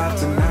gonna vibe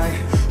tonight,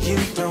 you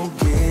don't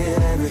get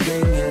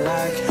everything you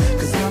like,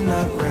 'cause I'm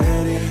not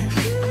ready.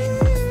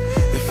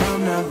 If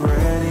I'm not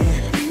ready,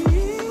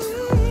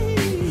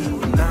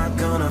 I'm not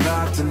gonna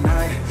vibe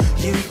tonight,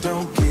 you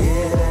don't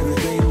get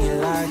everything you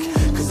like,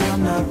 'cause I'm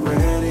not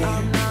ready.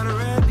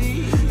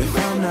 If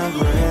I'm not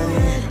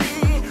ready,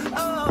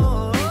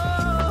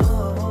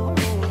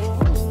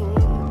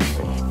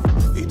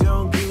 you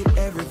don't get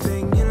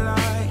everything you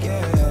like,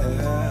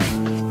 yeah.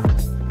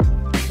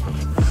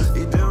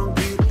 You don't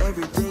get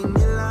everything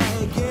you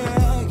like,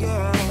 yeah,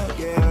 yeah,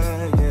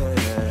 yeah,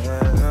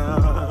 yeah.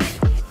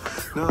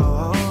 No.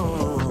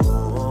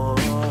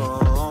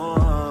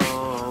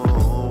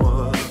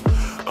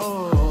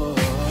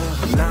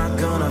 I'm not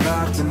gonna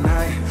vibe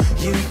tonight,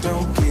 you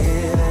don't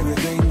get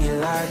everything you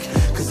like,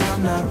 'cause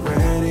I'm not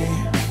ready.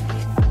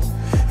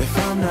 If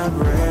I'm not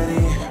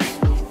ready,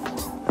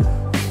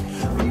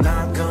 I'm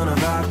not gonna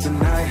vibe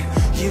tonight,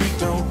 you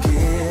don't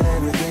get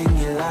everything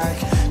you like,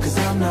 'cause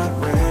I'm not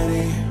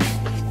ready.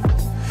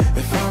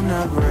 If I'm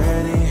not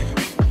ready,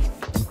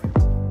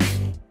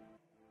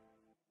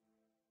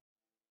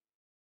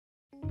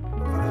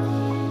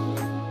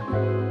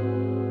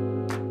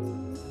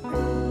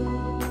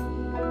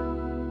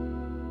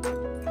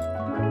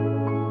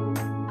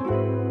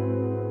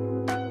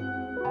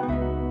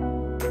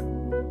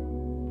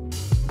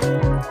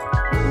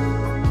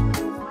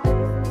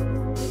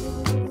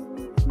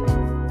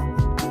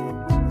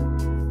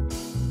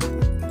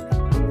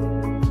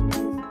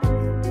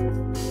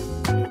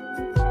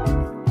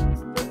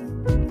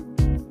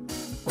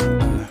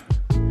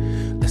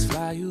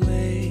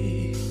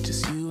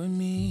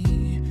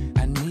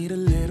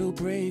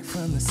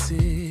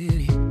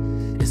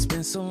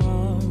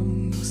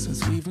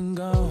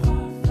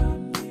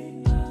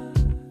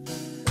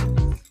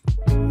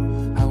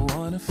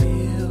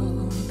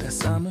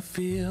 this I'ma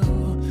feel,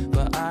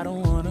 but I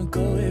don't wanna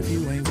go if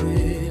you ain't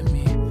with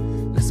me.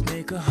 Let's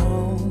make a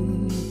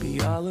home,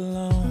 be all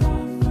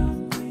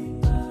alone.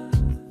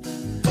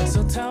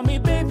 So tell me,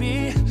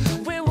 baby,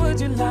 where would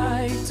you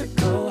like to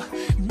go?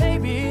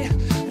 Maybe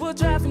we'll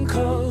drive from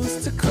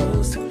coast to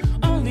coast,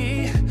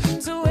 only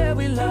to where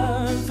we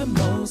love the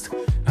most.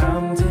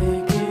 I'm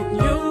taking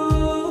you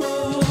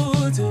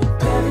to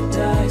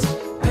paradise,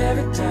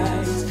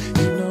 paradise.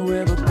 You know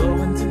where we're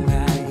going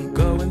tonight,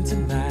 going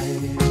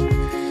tonight.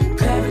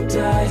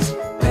 Paradise,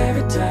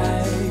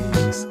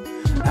 paradise.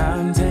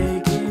 I'm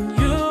taking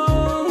you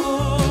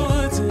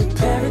to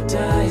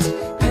paradise,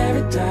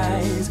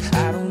 paradise.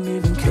 I don't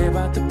even care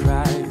about the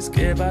price,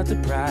 care about the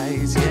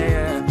price,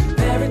 yeah.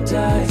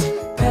 Paradise,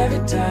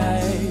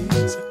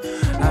 paradise.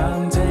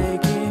 I'm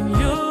taking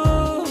you.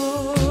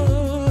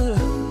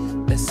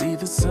 Let's see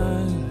the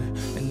sun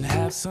and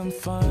have some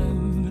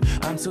fun.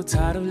 I'm so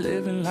tired of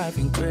living life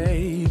in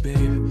gray,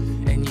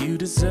 babe. And you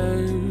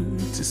deserve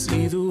to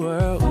see the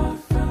world.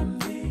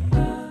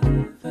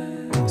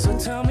 So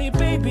tell me,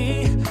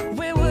 baby,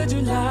 where would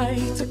you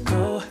like to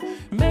go?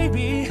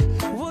 Maybe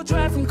we'll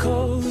drive from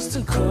coast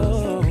to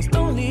coast,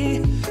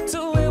 only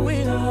to where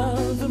we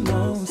love the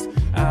most.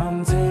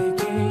 I'm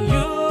taking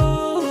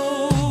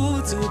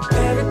you to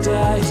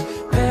paradise,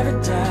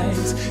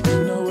 paradise.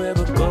 You know where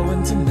we're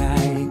going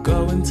tonight,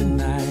 going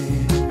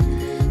tonight.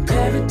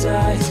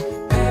 Paradise,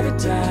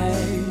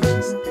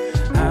 paradise.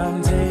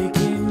 I'm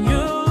taking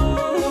you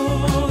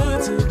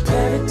to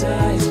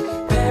paradise,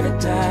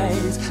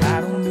 paradise.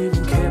 I don't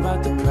even care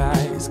about the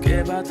price,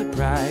 care about the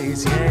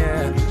price,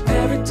 yeah.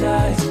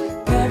 Paradise,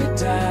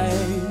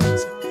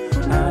 paradise.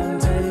 I'm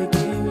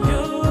taking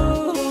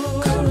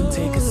you. Come and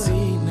take a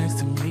seat next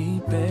to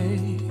me,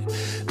 babe.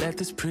 Let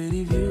this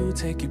pretty view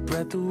take your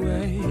breath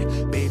away.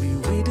 Baby,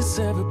 we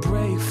deserve a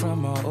break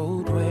from our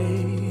old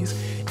ways.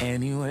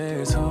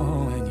 Anywhere's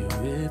home when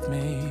you're with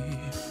me.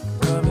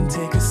 Come and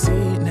take a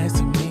seat next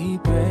to me,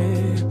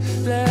 babe.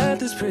 Let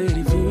this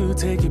pretty view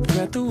take your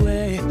breath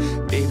away.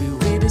 Baby,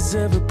 we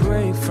deserve a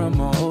break from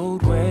our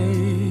old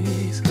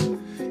ways.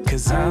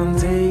 Cause I'm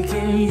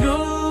taking you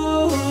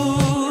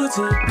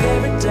to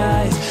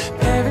paradise,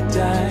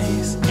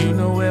 paradise. You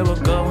know where we're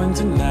going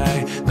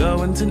tonight,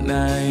 going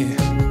tonight.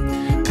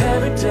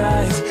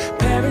 Paradise,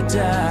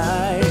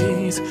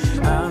 paradise.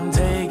 I'm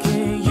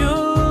taking you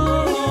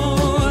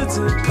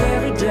to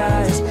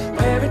paradise,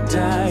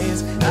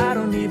 paradise. I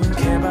don't even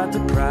care about the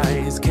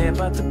price, care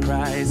about the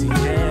price,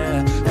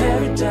 yeah.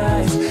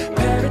 Paradise,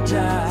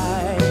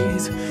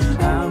 paradise.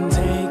 I'm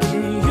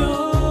taking you,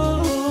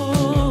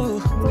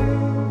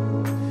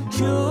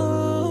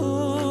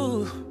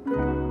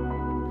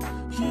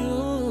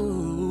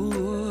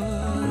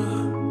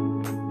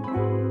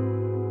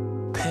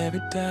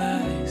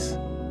 paradise.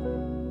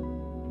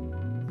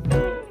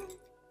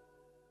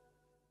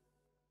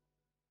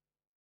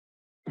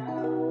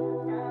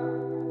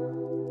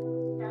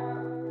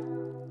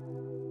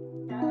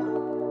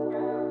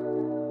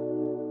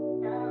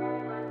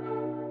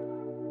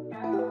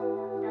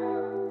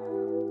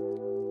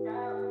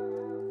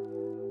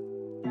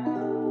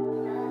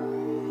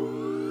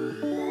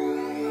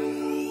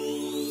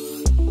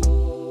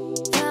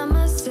 Found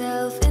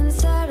myself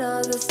inside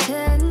all this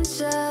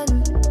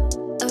tension,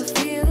 a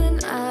feeling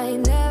I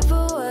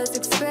never was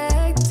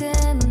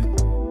expecting.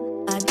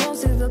 I don't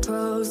see the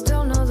pros,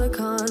 don't know the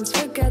cons,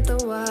 forget the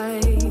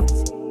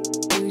whys.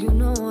 Do you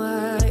know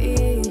why?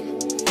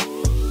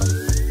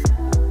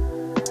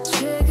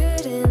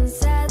 Triggered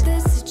inside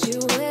this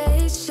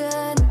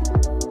situation.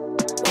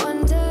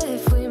 Wonder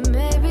if we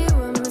maybe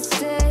were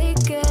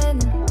mistaken.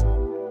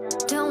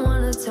 Don't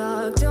wanna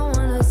talk, don't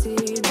wanna see,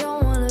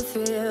 don't wanna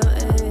feel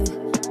it.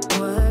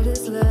 What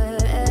is left?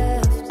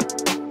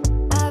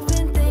 I've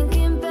been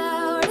thinking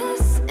about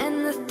us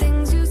and the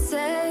things you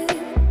say.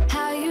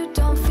 How you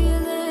don't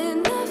feel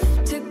enough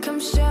to come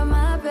share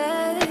my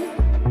bed.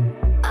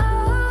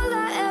 All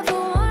I ever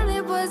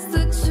wanted was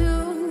the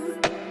truth,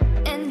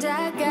 and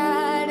I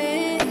got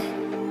it.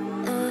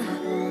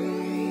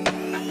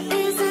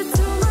 Is it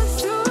too much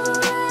to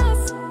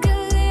ask? A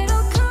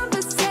little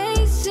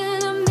conversation,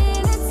 a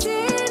minute's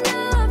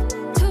enough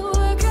to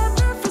work out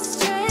the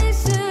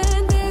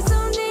frustration. There's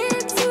no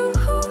need to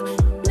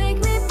make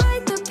me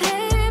bite the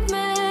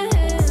pavement.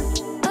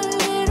 A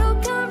little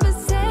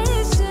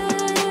conversation.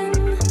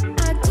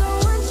 I don't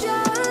want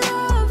your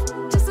love,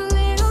 just a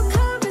little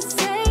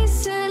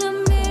conversation. A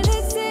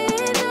minute's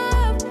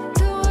enough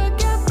to work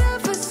out the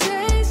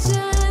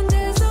frustration.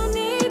 There's no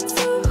need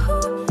to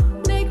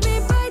make me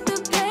bite the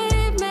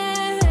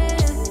pavement.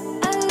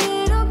 A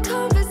little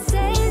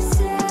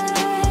conversation.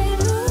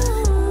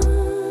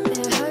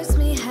 It hurts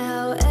me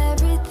how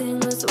everything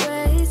was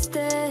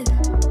wasted.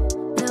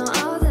 Now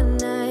all the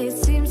nights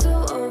seem so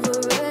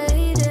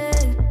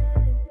overrated.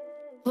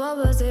 What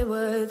was it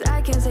worth?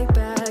 I can't take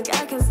back,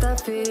 I can't stop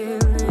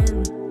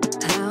feeling.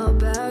 How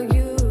about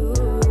you?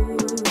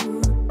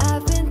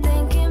 I've been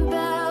thinking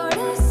about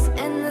us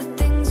and the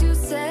things you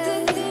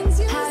said.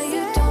 How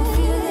you don't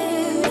feel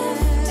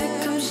enough to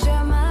come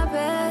share my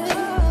bed.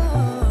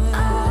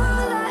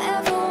 All I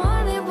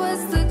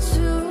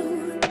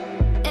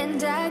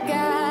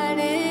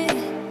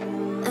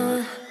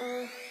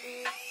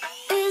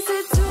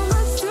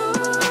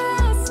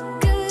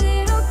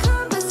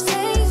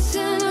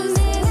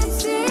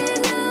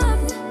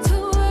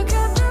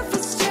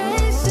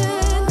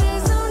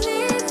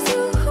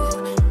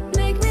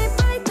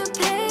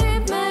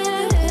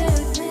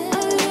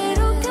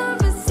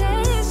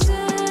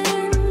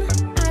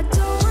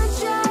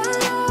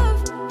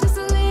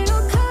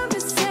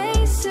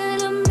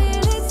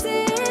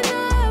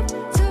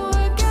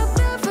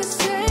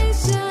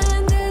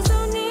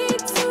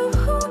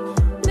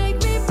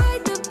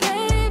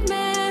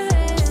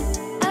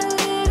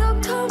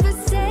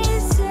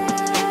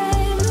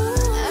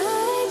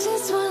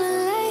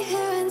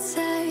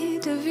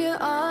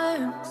your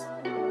arms.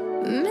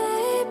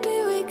 Maybe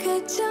we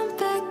could jump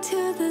back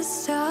to the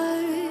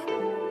start.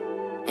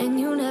 And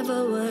you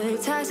never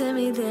would talk to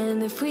me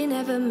then if we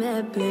never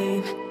met,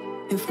 babe.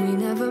 If we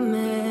never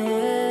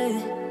met.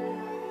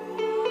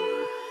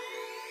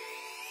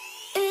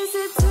 Is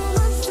it too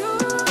much to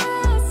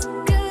ask?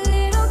 A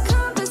little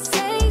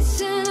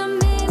conversation, a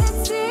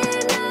minute's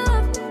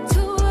enough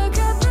to work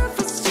out the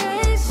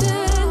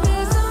frustration.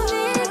 There's no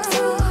need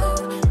to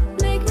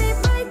make me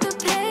bite the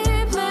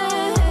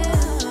pavement.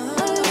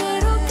 A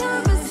little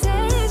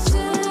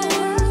conversation.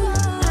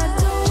 I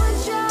don't want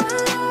your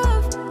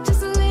love,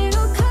 just a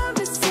little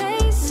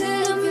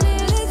conversation. A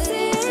minute's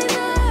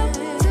enough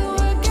to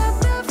work out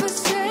the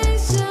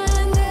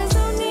frustration. There's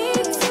no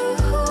need to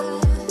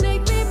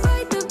make me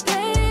bite the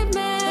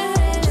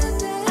pavement.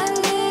 A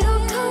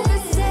little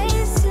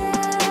conversation.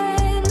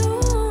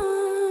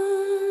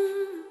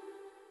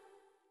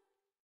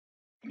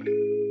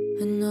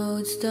 I know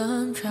it's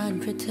dumb trying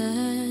to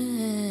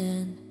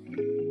pretend,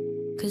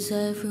 'cause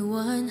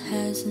everyone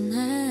has an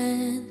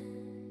end.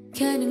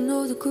 Can't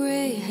ignore the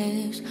gray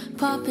hairs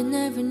popping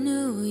every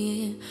new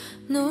year.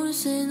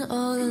 Noticing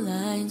all the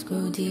lines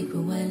grow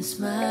deeper when I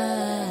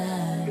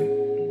smile.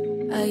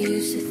 I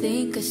used to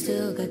think I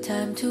still got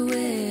time to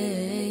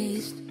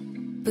waste,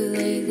 but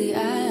lately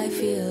I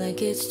feel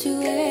like it's too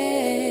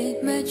late.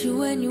 Met you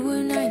when you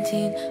were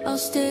 19,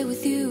 I'll stay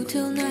with you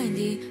till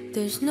 90.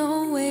 There's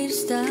no way to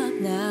stop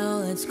now,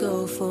 let's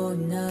go for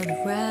another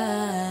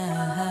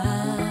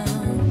round.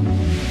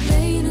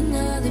 Made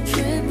another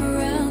trip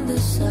around the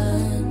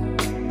sun.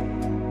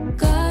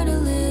 Got a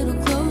little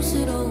close,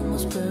 it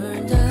almost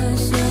burned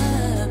us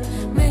up.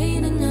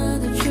 Made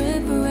another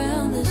trip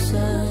around the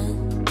sun.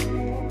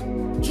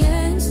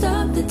 Can't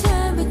stop the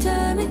time, but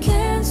time it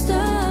can't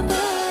stop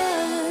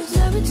us.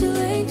 Never too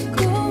late to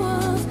go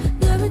off,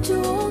 never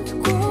too old to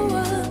grow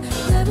up.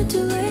 Never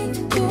too late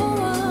to go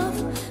off,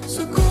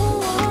 so go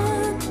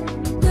on.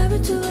 Never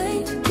too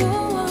late to go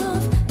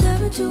off,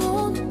 never too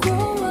old to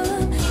grow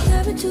up.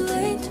 Never too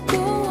late to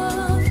go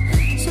off,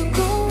 so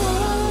go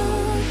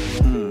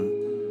on.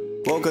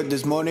 Woke up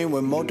this morning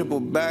with multiple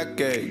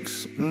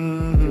backaches.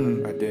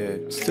 I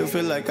did. Still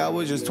feel like I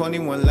was just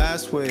 21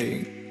 last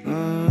week.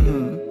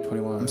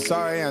 21. I'm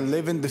sorry, I'm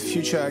living the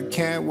future, I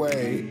can't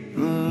wait.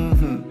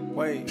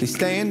 Wait. Please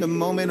stay in the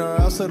moment or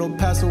else it'll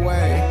pass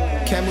away.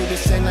 Can't move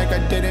the same like I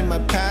did in my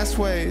past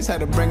ways. Had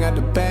to bring out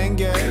the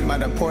Bengay.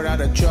 Might have poured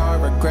out a jar,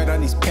 regret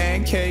on these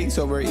pancakes.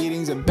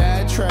 Overeating's a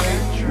bad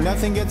trait.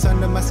 Nothing gets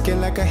under my skin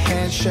like a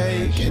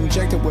handshake.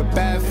 Injected with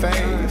bad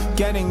faith.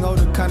 Getting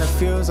older kinda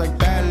feels like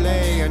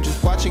ballet. I'm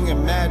just watching a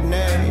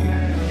matinee.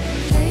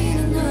 Made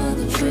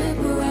another trip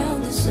around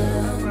the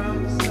sun.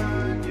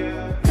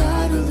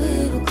 Got a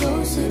little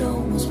close, it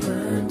almost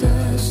burned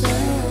us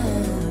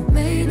up.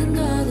 Made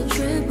another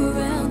trip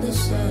around the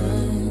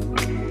sun.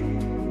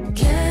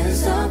 Can't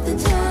stop the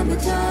time, but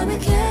time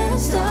it can't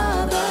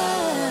stop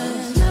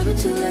us. Never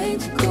too late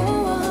to go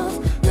off,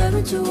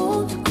 never too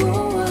old to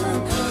grow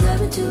up.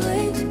 Never too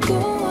late to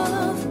go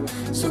off,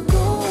 so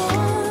go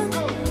on.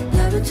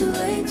 Never too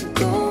late to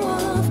go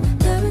off,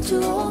 never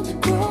too old to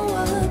grow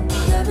up.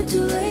 Never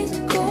too late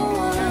to go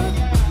off,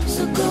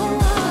 so go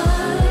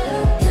on.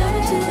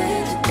 Never too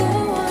late to go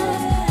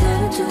off,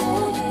 never too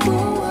old to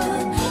grow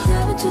up.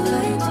 Never too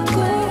late to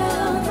go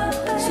off,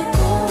 so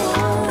go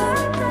on.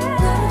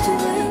 Never too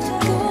late to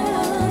go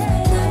off,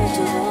 never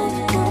too old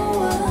to grow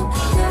up.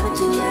 Never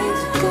too late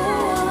to go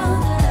off,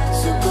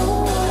 so go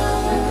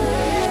on.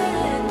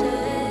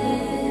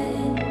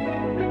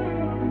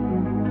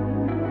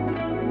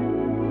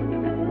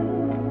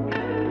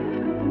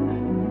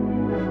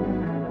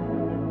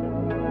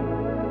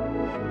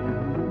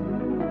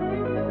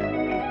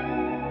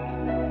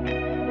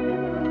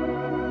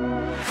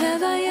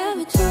 Have I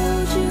ever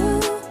told you,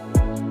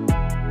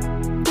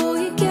 boy,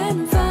 you're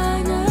getting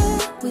finer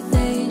with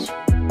age?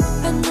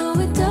 I know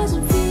it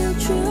doesn't feel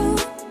true,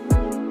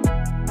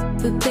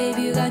 but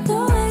baby, you got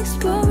no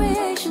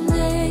expiration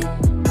date.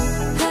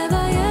 Have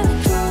I ever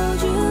told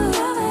you,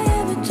 have I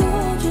ever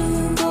told you,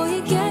 boy,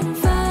 you're getting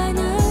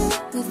finer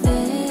with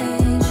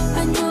age?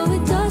 I know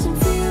it doesn't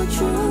feel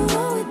true,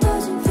 no, it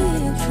doesn't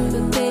feel true,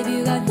 but baby,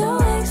 you got no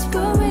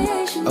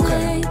expiration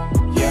date.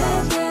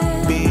 Yeah,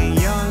 yeah. Being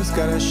young's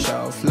got a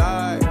shelf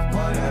life.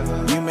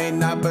 You may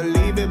not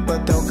believe it,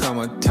 but there'll come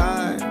a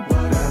time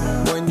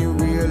when you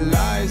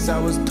realize I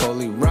was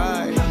totally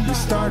right. You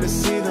start to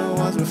see the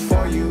ones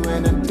before you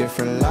in a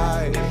different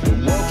light. The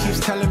world keeps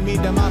telling me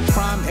that my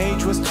prime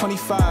age was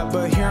 25,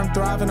 but here I'm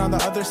thriving on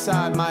the other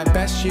side. My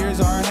best years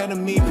are ahead of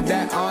me, but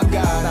that on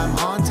God, I'm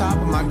on top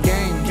of my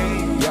game.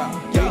 Yeah,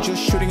 they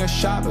just shooting a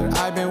shot, but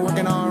I've been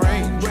working on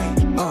range.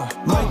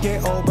 Might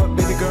get old, but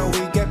baby girl,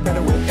 we get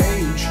better with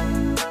age.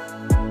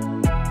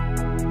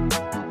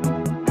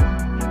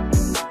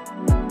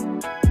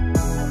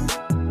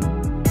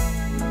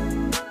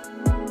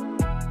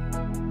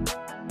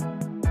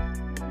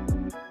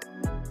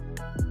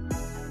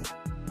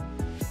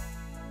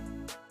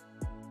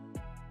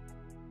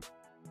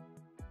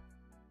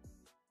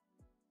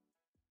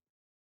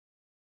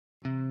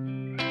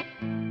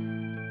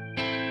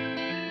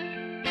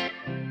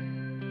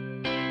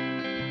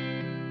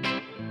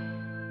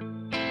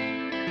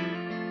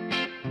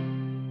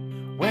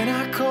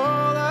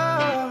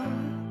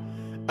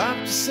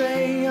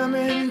 I'm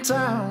in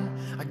town,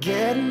 I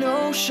get a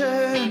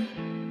notion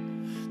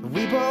that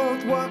we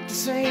both walk the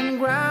same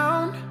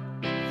ground.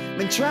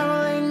 Been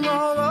traveling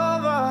all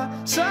over,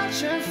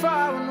 searching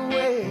far and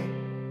away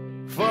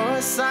for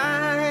a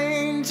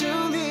sign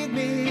to lead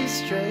me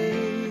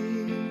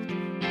straight.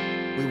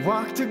 We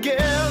walk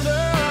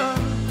together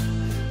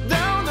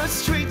down the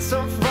streets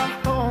of our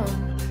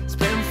home. It's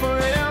been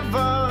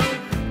forever,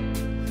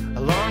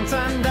 a long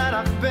time that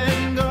I've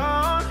been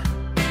gone.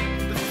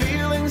 The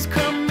feelings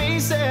come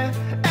easy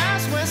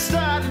as we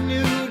start a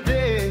new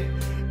day,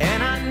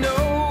 and I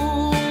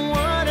know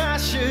what I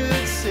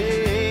should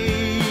say.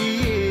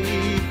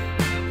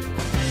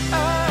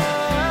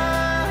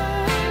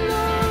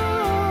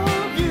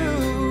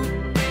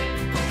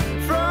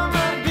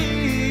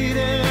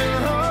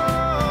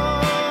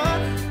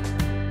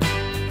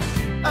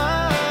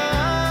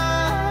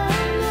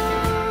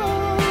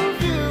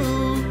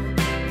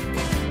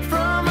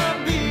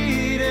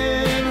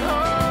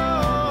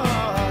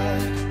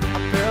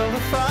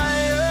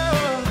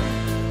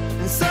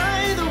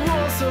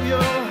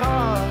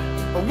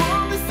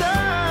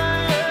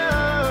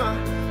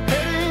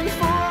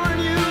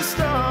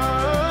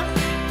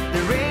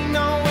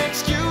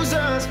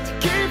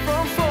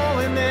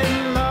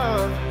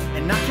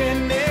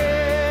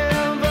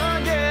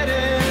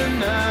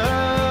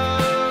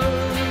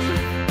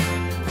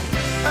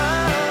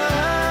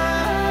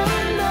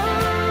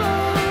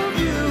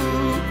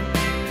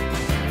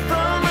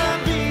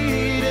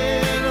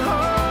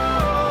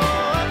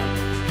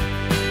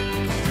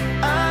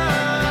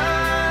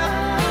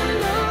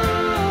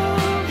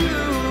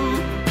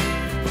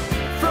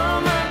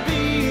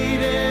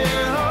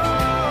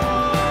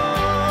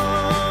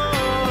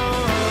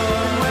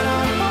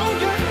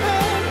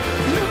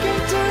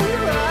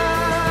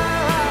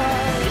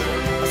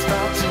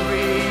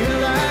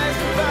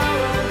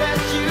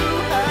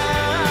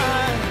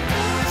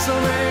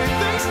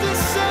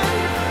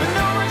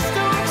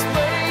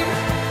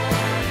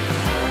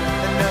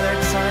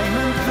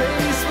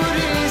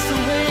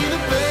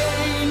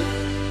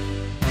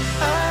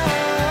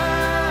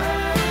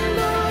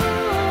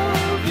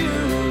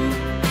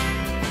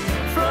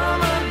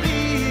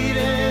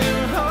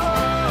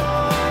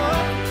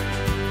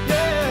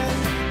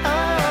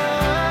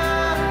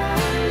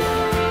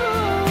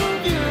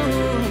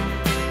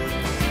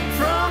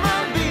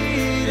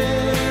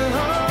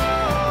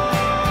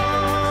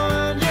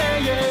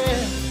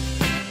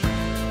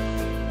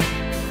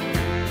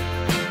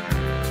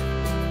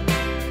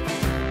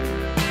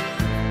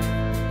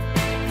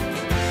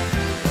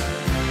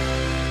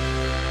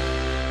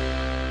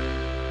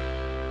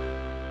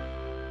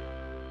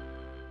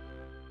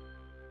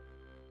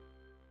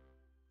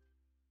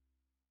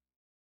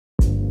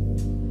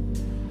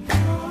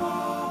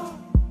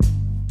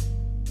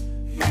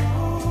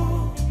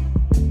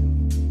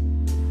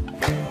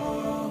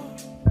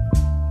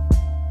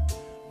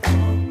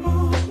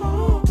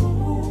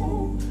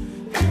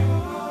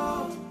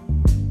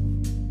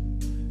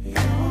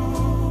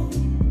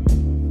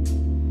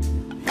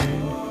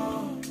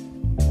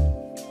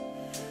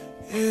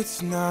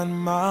 It's not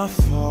my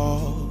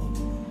fault.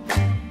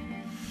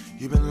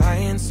 You've been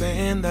lying,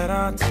 saying that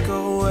I took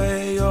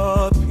away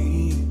your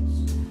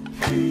peace.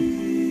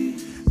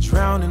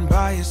 Drowning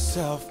by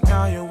yourself,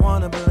 now you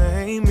wanna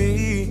blame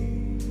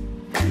me.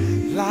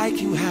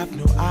 Like you have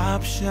no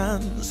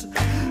options.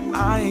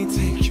 I ain't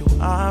take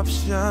your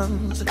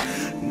options.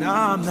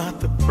 Nah, I'm not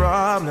the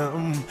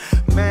problem.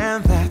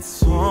 Man,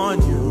 that's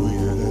on you,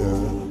 yeah.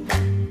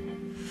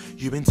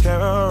 You've been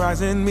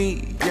terrorizing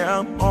me, yeah,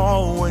 I'm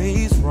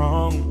always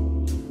wrong.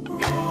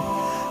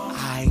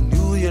 I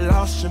knew you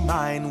lost your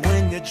mind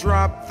when you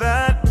dropped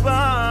that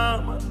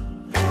bomb.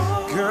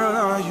 Girl,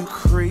 are you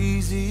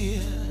crazy?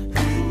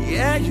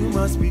 Yeah, you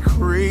must be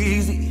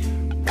crazy.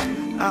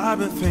 I've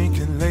been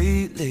thinking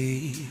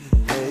lately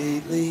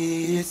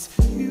it's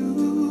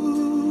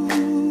you.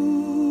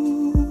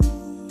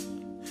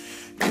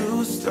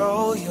 You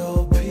stole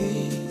your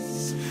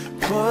peace,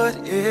 put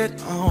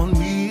it on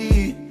me.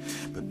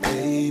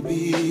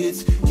 Baby,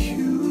 it's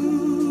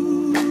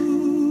you.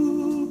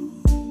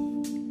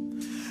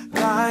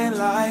 Lying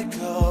like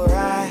a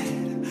rat,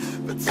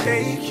 but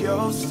take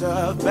your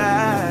stuff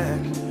back.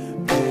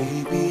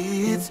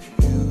 Baby, it's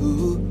you.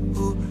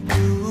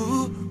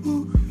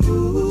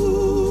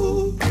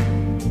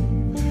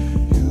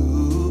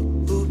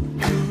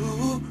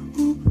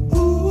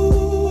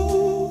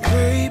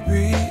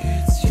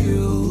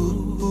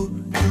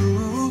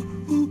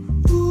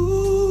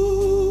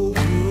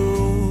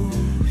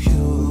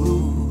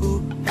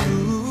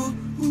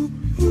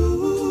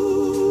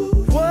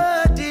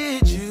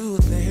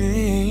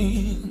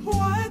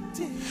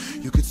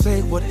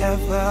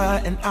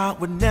 And I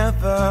would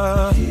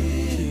never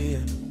hear.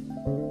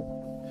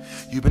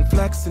 You've been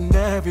flexing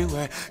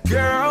everywhere.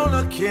 Girl,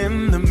 look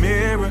in the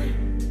mirror.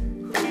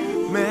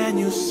 Man,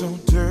 you're so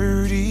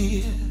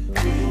dirty.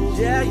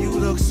 Yeah, you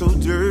look so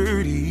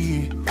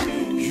dirty.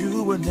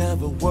 You were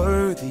never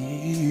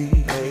worthy.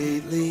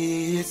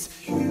 Lately, it's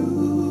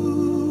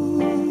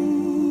you.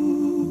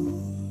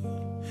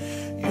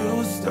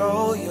 You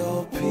stole your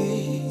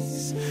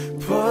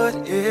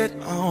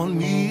on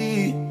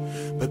me,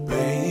 but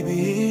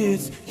baby,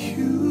 it's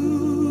you.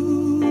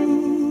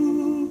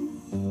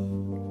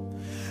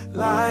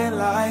 Lie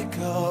like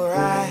a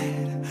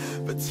ride,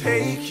 but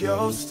take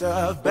your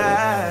stuff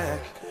back,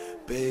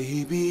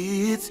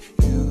 baby, it's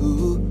you.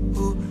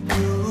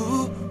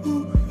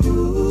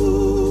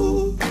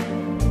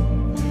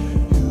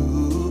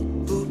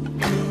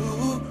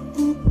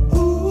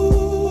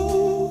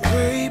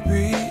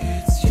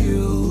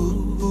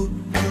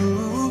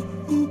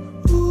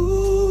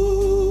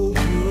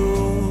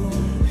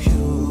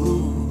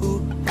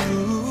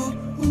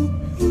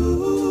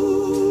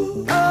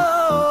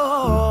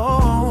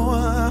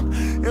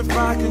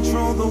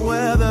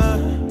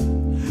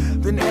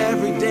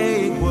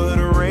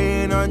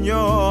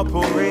 Your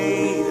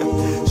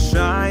parade,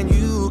 shine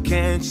you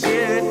can't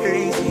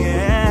chase,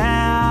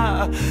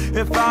 yeah.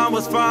 If I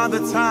was Father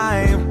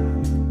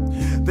Time,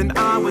 then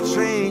I would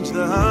change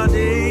the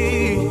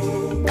day,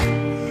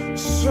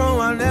 so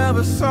I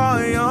never saw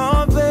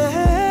your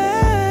face.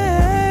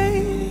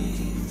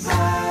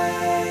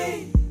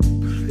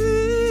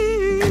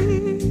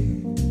 Please,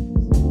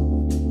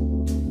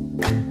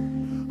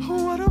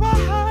 what do I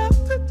have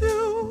to do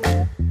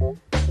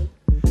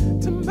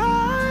to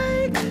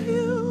make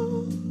you?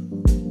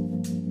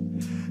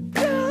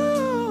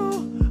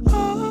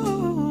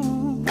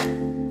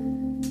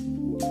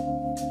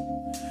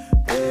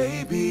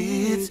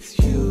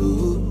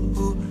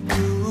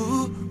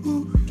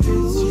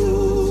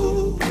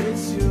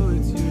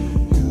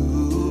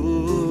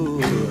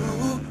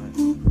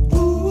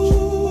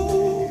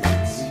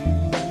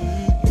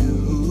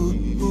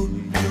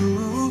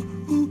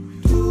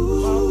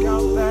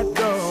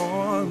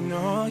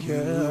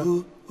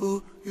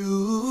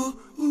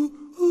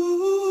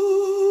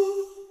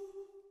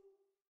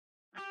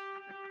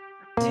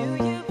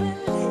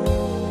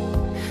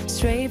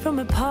 Straight from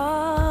a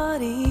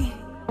party,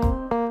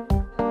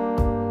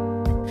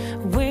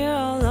 we're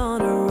all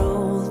on a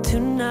roll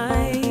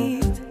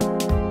tonight.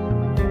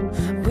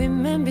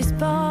 Women be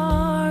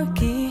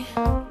sparky,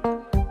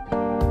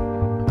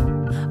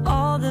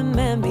 all the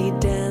men be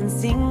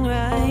dancing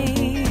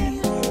right.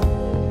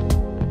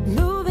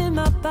 Moving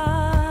my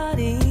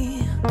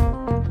body,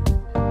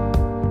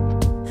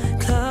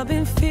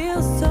 clubbing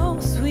feels so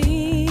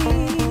sweet.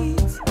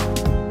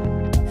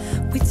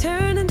 We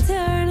turn and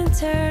turn and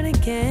turn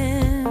again.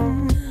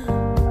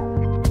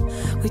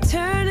 We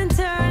turn and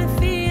turn and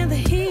feel the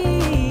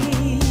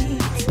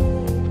heat.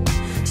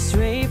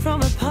 Straight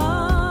from a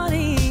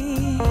party,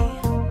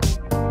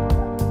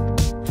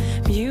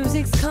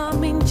 music's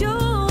coming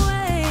your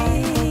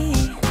way.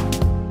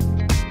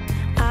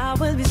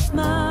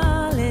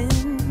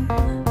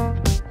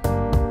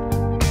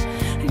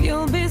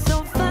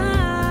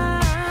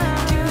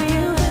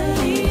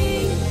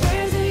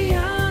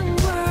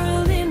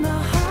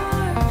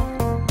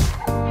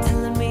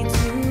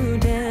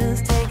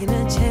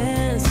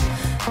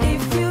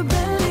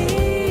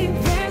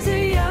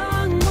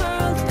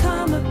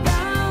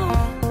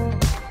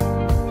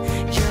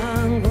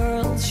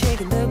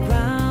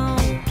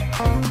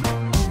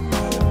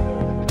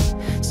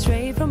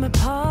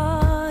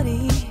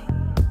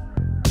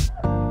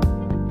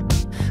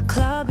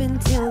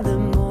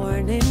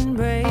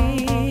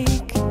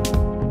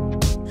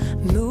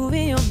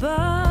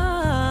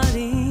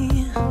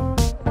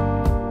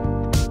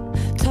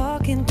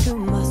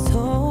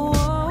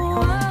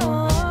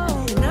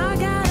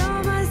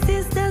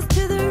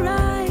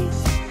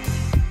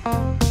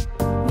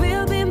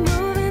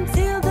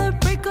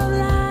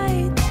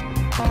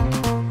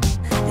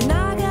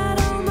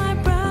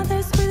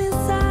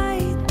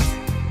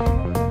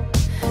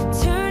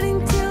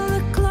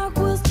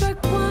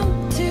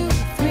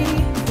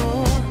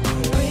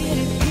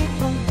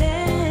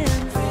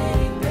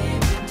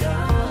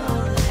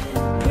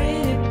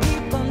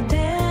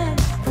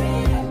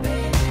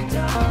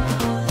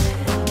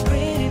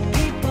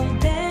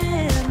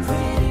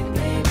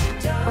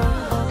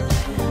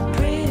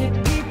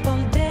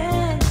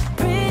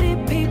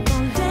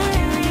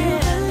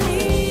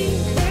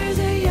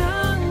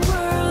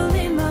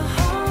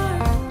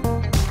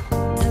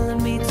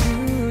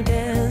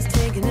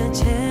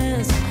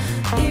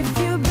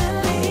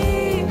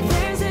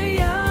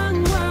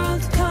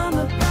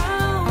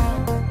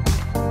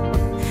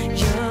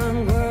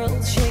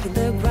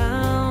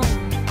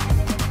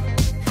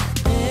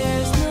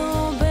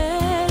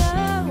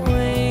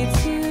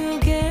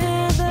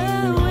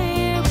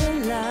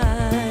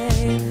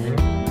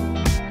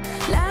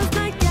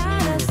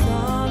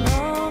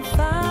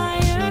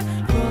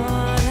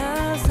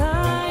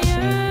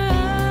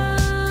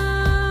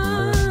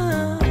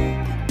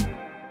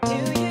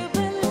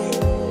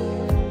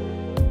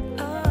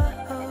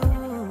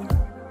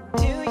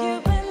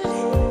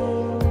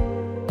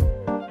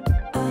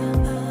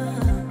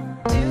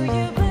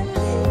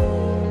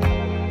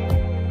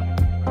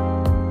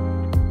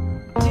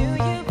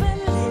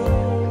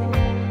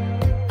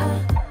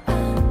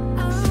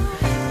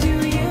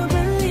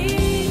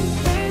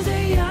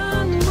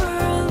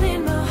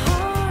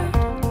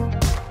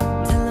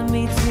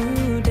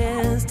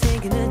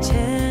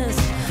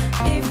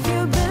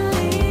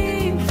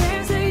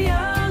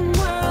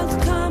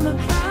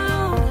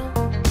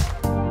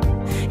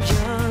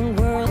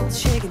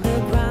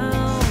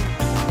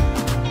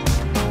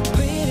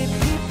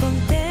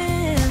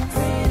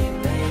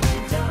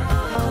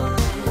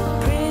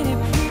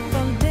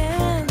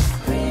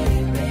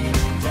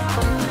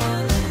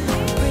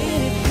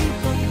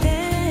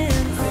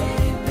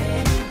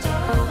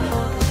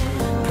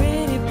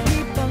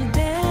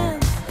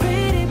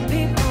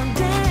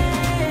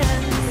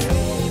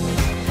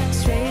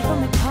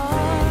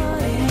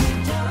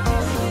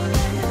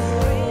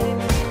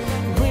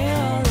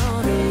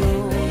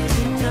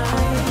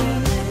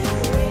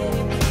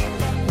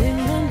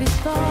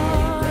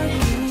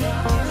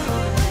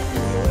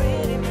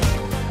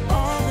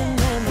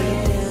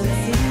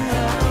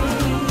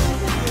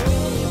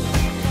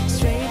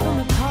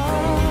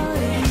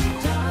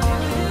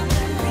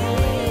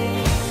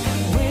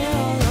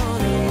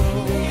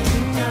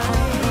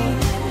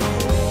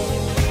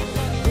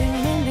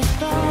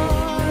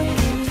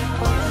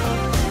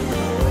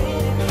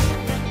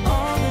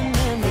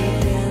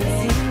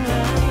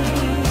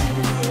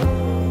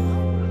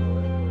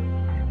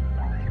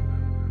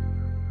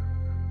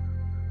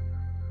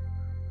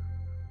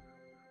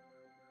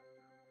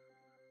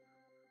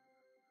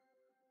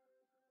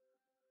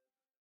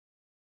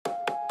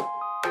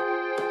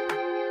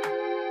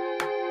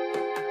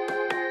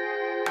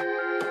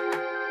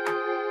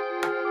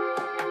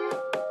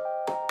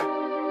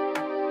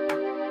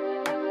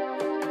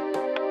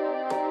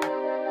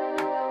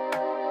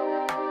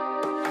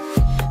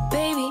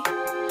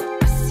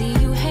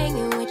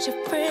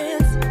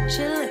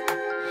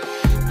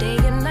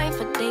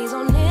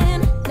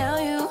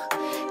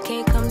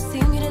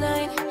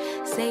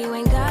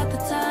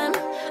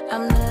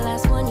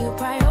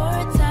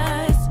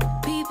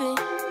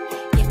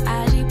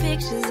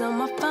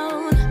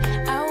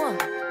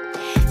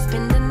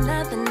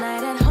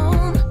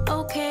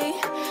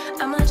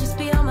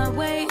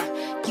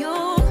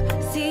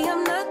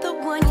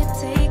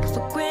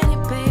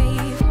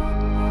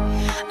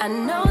 I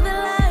know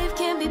that life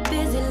can be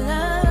busy,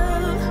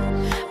 love,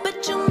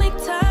 but you make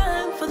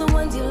time for the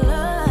ones you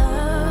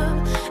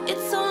love.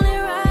 It's only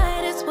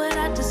right, it's what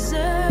I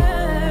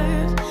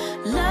deserve.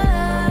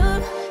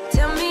 Love,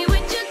 tell me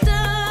what you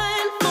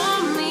done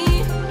for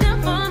me,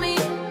 done for me,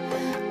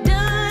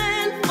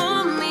 done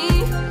for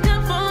me,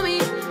 done for me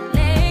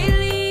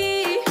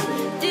lately.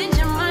 Did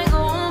your mind go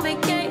on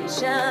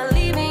vacation,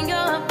 leaving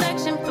your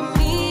affection for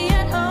me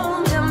at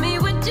home? Tell me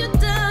what you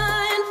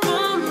done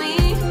for me,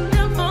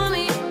 done for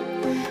me,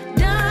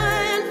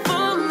 done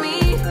for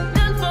me,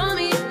 done for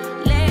me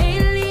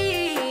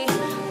lately.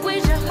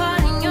 Where's your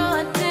heart and your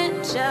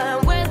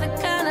attention? Where's the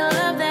kind of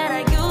love that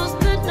I used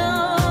to know?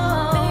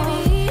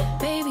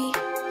 Baby,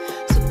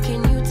 so can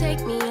you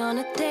take me on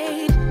a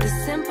date? The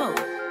simple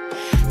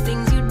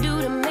things you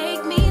do to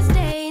make me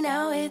stay.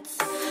 Now it's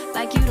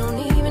like you don't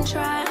even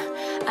try.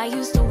 I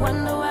used to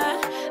wonder why,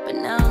 but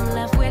now I'm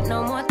left with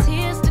no more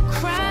tears to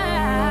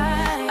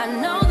cry. I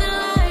know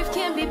that life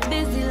can be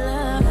busy,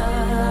 love,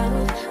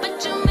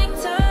 but you make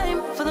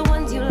time for the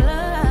ones you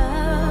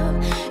love.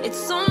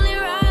 It's only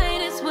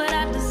right, it's what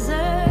I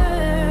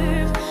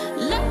deserve.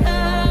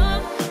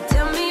 Love,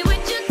 tell me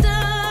what you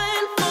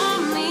done for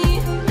me,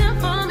 done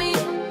for me,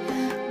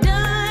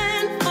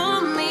 done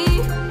for me,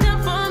 done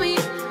for me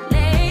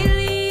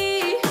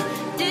lately.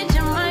 Did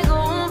your mind go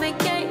on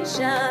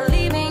vacation,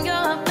 leaving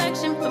your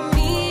affection for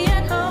me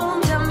at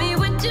home? Tell me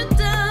what you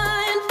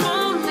done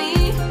for me,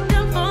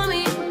 done for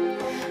me,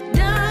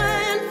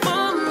 done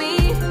for me,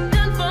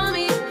 done for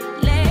me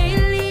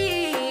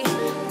lately.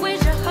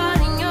 Where's your heart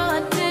and your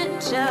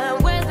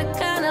attention? Where's the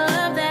kind of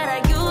love that I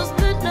used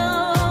to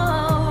know?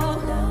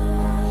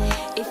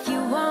 If you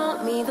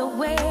want me the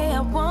way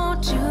I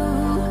want you,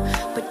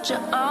 put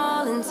your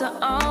all into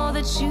all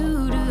that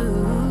you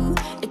do.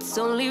 It's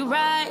only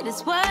right,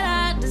 it's what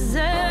I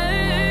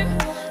deserve.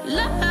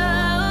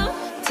 Love,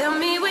 tell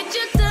me what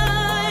you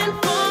done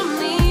for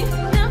me,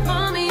 done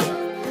for me,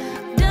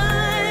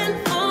 done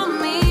for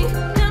me,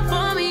 done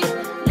for me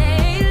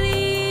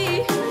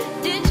lately.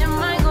 Did your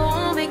mind go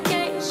on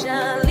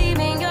vacation,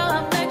 leaving your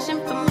affection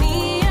for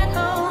me at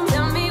home?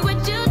 Tell me what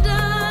you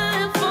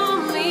done for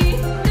me,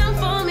 done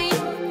for me,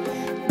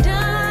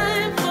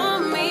 done for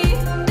me,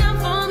 done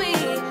for me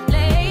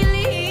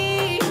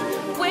lately.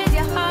 Where's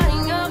your heart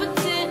and your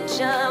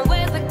attention?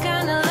 Where's the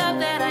kind of love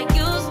that I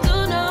used to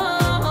know?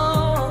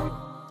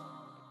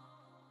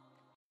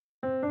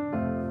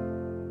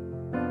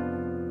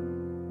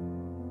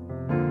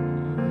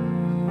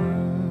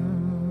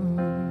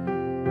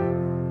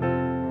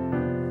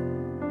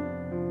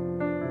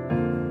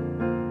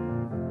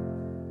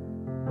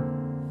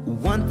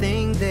 One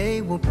thing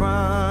they will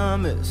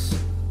promise,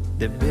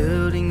 they're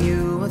building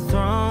you a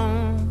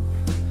throne.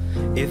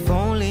 If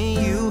only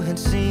you had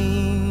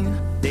seen,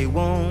 they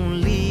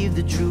won't leave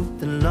the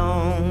truth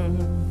alone.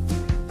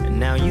 And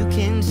now you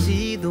can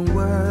see the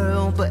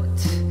world, but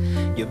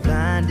you're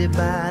blinded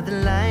by the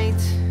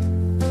light,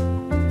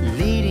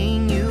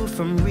 leading you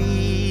from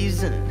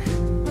reason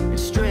and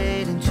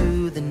straight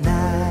into the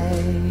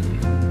night.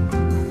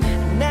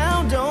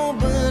 Now don't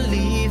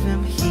believe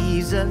him,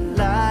 he's a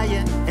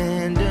liar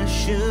and a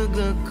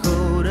sugar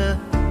coater.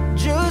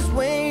 Just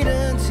wait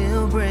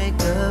until break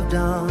of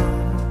dawn.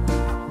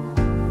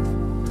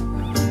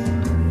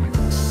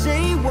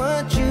 Say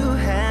what you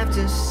have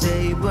to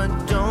say, but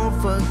don't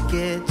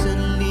forget to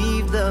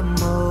leave the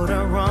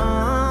motor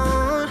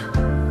on.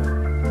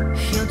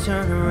 He'll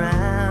turn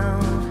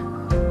around,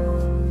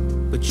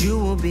 but you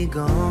will be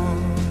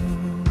gone.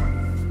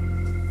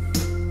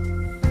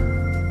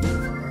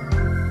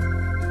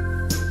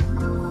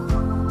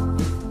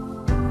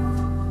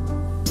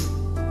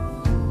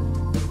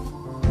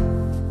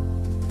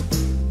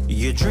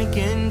 You're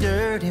drinking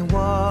dirty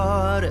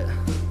water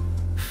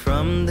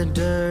from the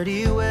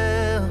dirty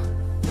well.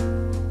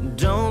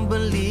 Don't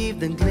believe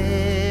the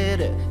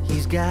glitter,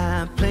 he's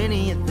got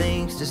plenty of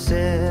things to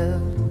sell.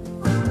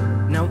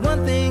 Now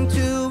one thing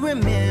to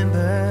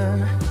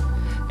remember,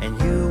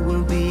 and you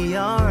will be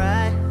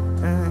alright.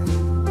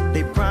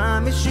 They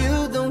promise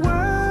you the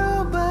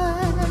world,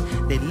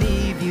 but they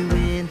leave you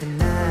in the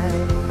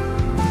night.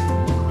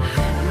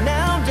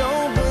 Now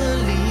don't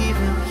believe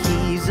him,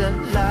 he's a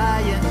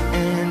liar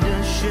and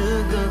a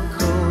sugar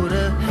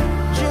coater.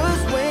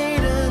 Just wait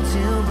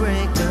until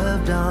break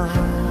of dawn.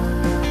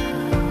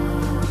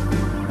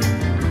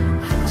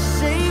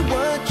 Say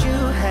what you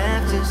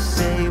have to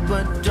say,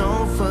 but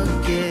don't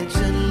forget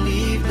to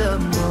leave the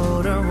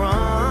motor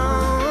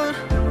on.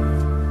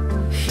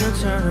 He'll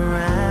turn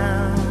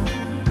around,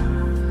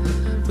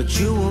 but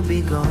you will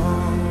be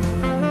gone.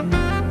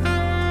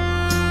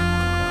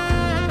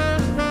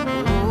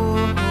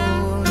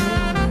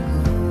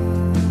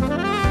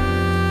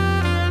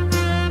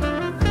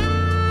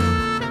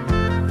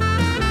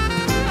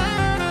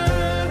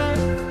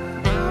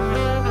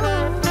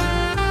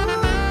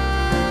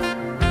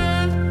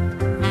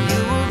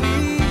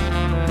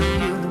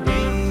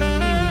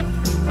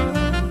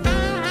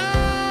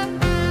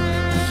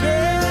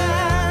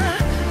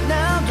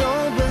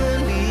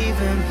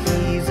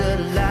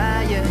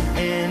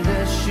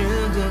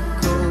 Sugar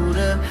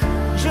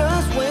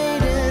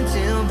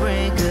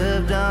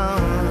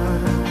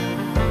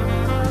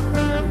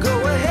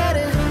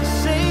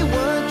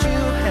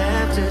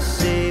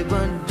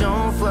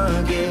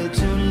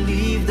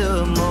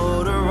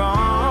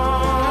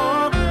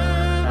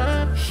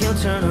will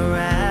turn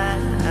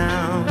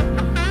around,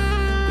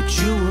 but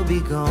you will be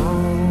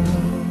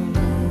gone.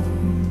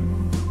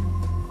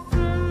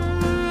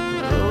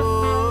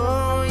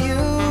 Oh,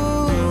 you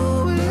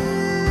will.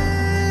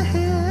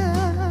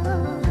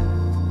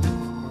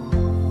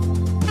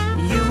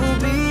 You will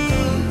be.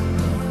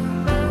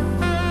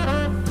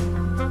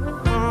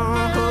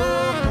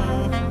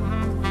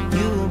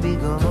 You will be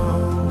gone.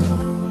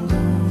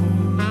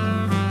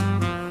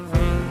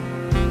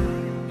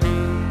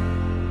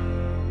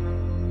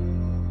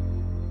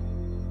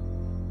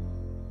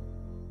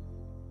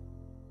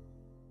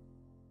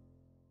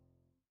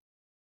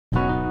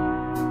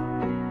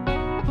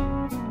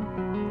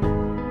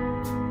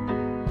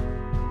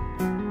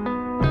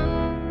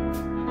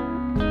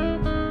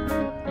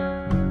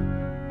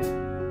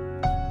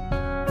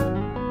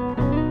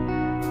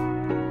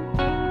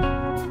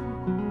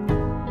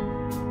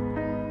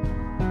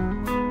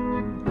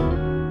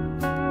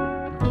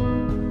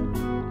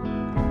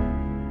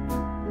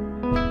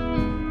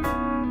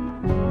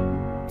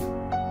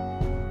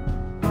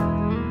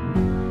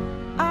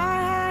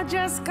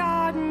 Just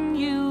gotten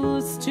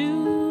used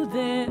to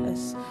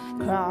this.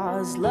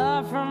 Cross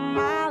love from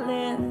my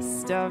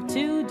list of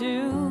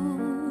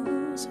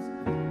to-dos.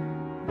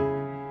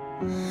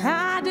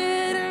 I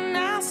didn't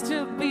ask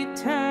to be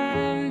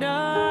turned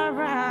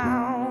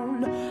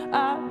around,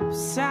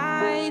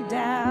 upside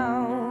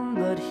down,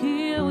 but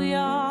here we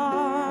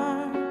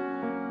are,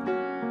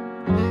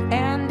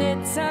 and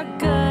it's a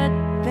good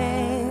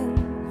thing.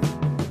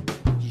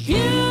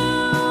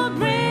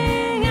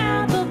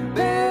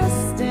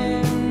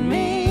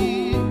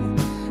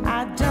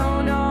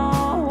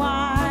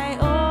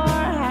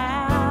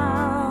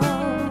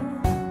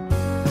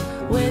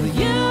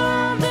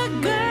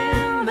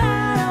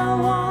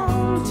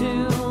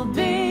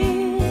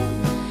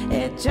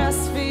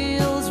 Just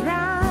feels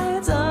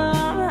right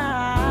somehow.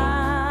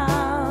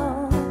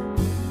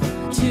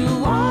 To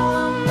all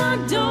of my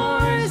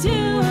doors,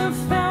 you have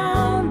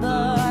found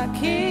the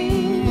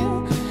key.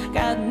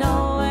 Got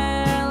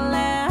nowhere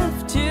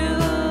left to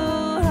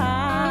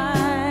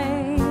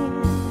hide.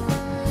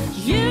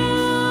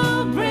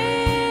 You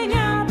bring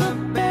out the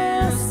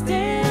best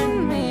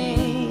in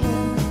me,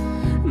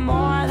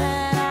 more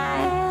than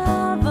I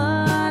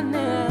ever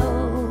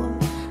knew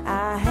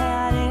I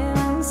had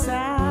inside.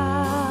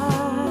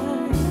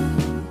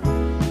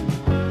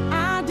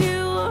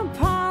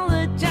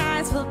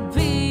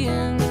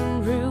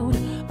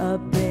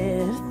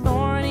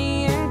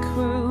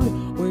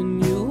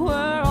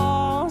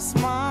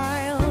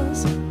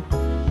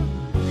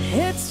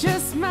 It's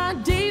just my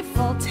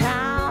default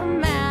time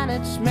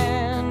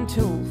management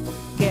tool for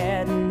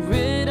getting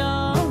rid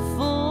of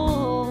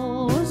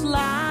fools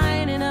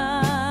lining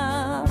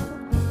up.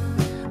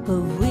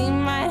 But we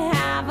might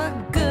have a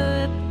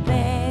good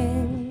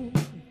thing.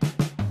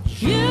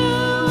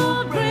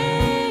 You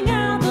bring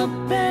out the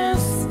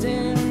best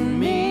in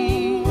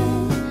me.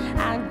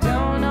 I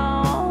don't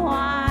know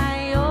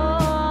why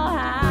or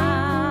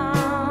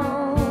how.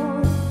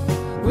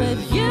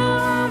 With you,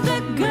 I'm the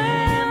girl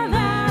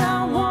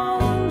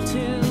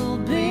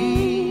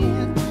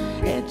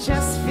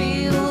just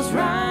feels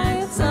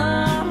right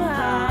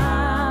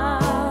somehow.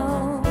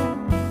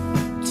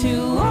 To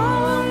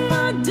all of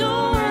my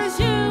doors,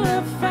 you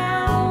have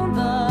found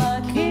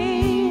the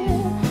key.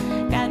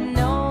 Got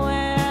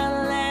nowhere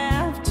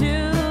left to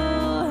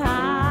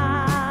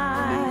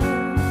hide.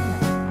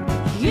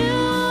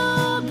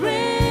 You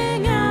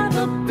bring out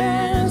the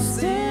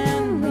best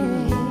in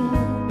me,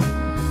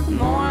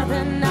 more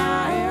than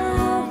I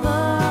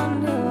ever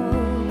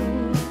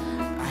knew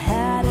I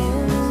had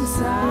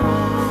inside.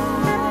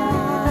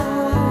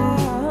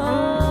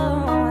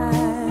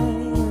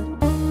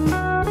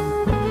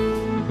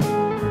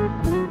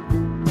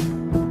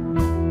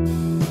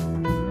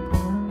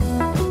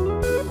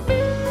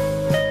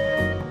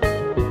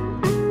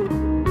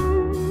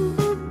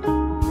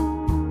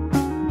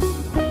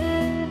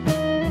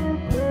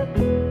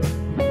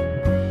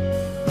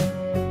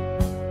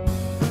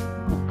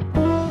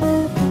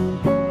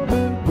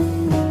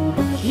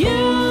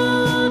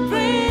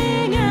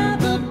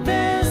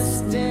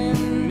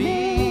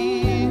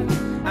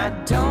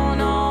 Don't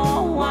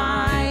know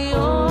why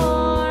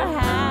or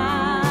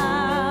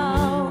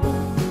how.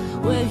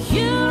 With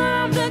you,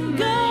 I'm the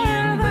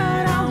girl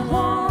that I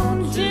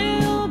want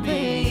to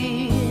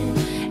be.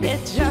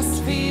 It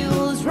just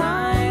feels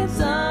right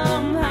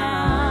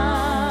somehow.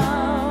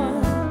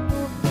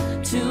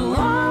 To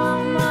all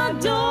of my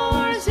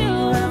doors, you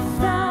have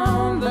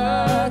found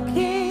the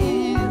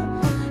key.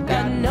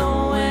 Got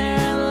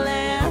nowhere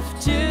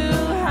left to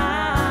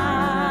hide.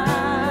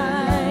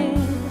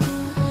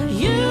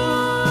 You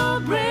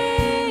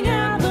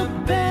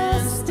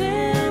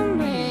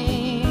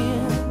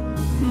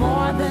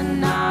more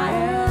than I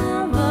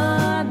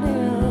ever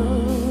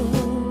knew.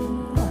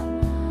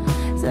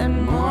 Said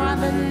more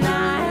than I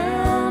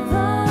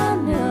ever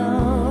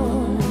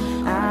knew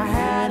I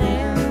had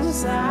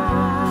inside.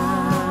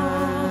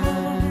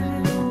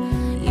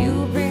 You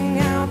bring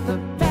out the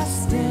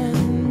best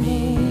in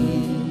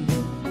me.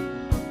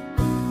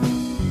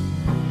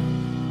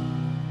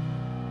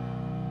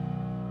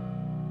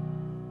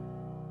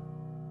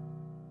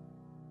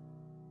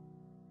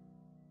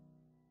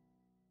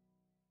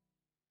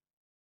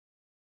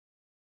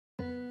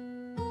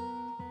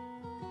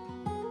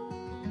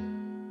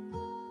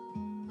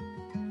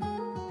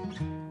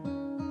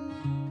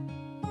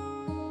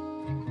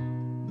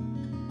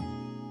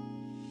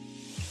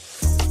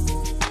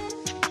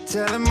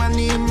 Tell him I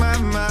need my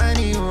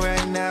money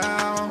right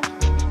now.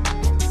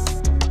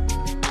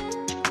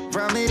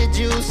 Probably the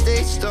juice,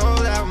 they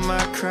stole out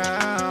my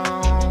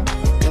crown.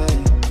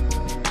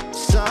 Yeah.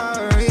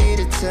 Sorry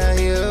to tell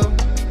you,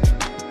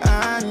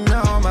 I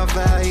know my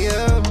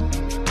value.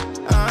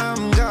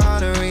 I'm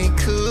gonna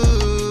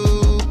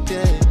recoup,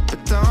 yeah.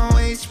 But don't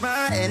waste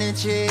my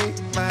energy,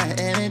 my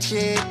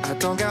energy. I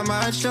don't got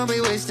much, don't be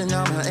wasting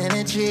all my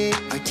energy.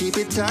 I keep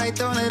it tight,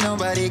 don't let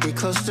nobody get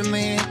close to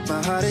me.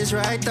 My heart is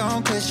right,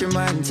 don't question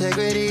my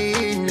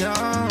integrity. No,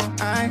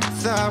 I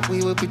thought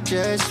we would be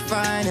just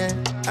fine,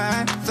 and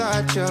I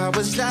thought your heart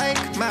was like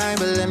mine.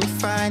 But let me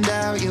find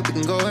out, you've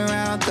been going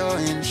around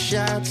throwing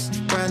shots,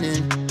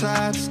 running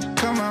plots.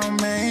 Come on,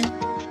 man,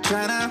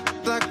 tryna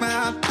block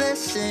my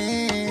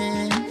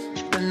blessings,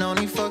 but no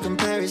need for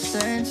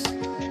comparisons.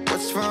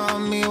 What's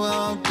from me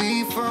won't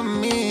be from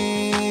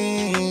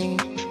me.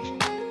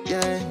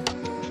 Yeah,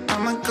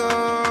 I'ma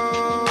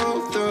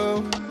go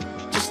through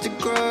just to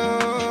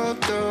grow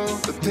through.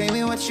 But pay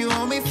me what you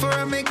owe me for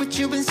I make what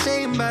you've been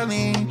saying about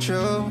me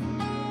true,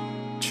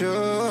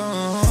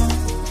 true.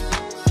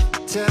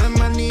 Tell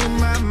him I need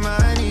my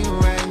money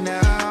right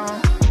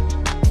now.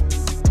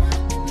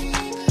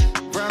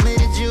 Brought me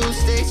the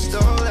juice, they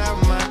stole out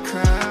my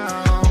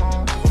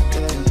crown.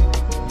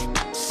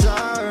 Yeah.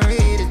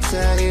 Sorry to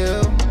tell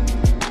you,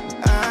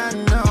 I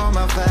know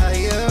my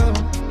value.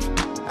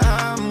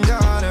 I'm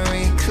gonna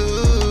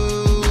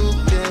recoup,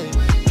 yeah.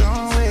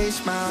 Don't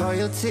waste my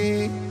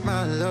loyalty,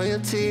 my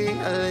loyalty.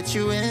 I let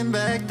you in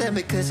back then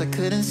because I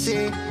couldn't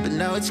see, but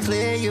now it's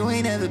clear you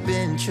ain't ever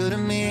been true to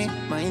me.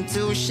 My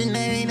intuition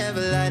ain't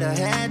never lied, I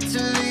had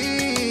to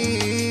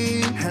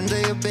leave. Handle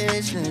your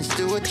business,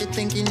 do what you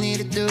think you need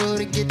to do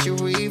to get your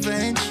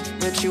revenge.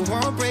 But you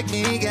won't break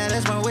me, God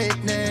as my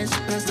witness.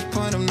 Past the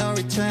point of no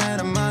return,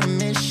 I'm on a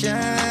mission.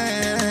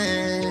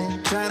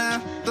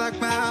 Tryna block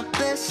my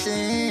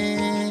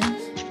blessings,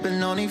 but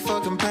no need for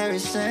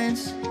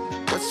comparisons.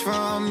 What's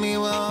from me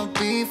won't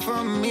be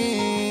from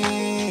me.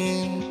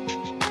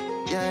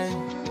 Yeah,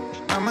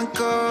 I'ma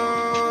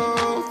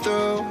go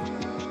through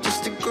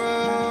just to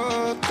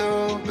grow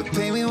through. But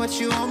pay me what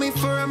you owe me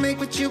for I make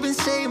what you've been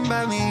saying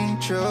about me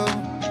true,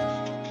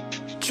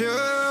 true.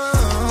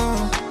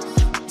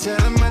 Tell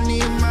him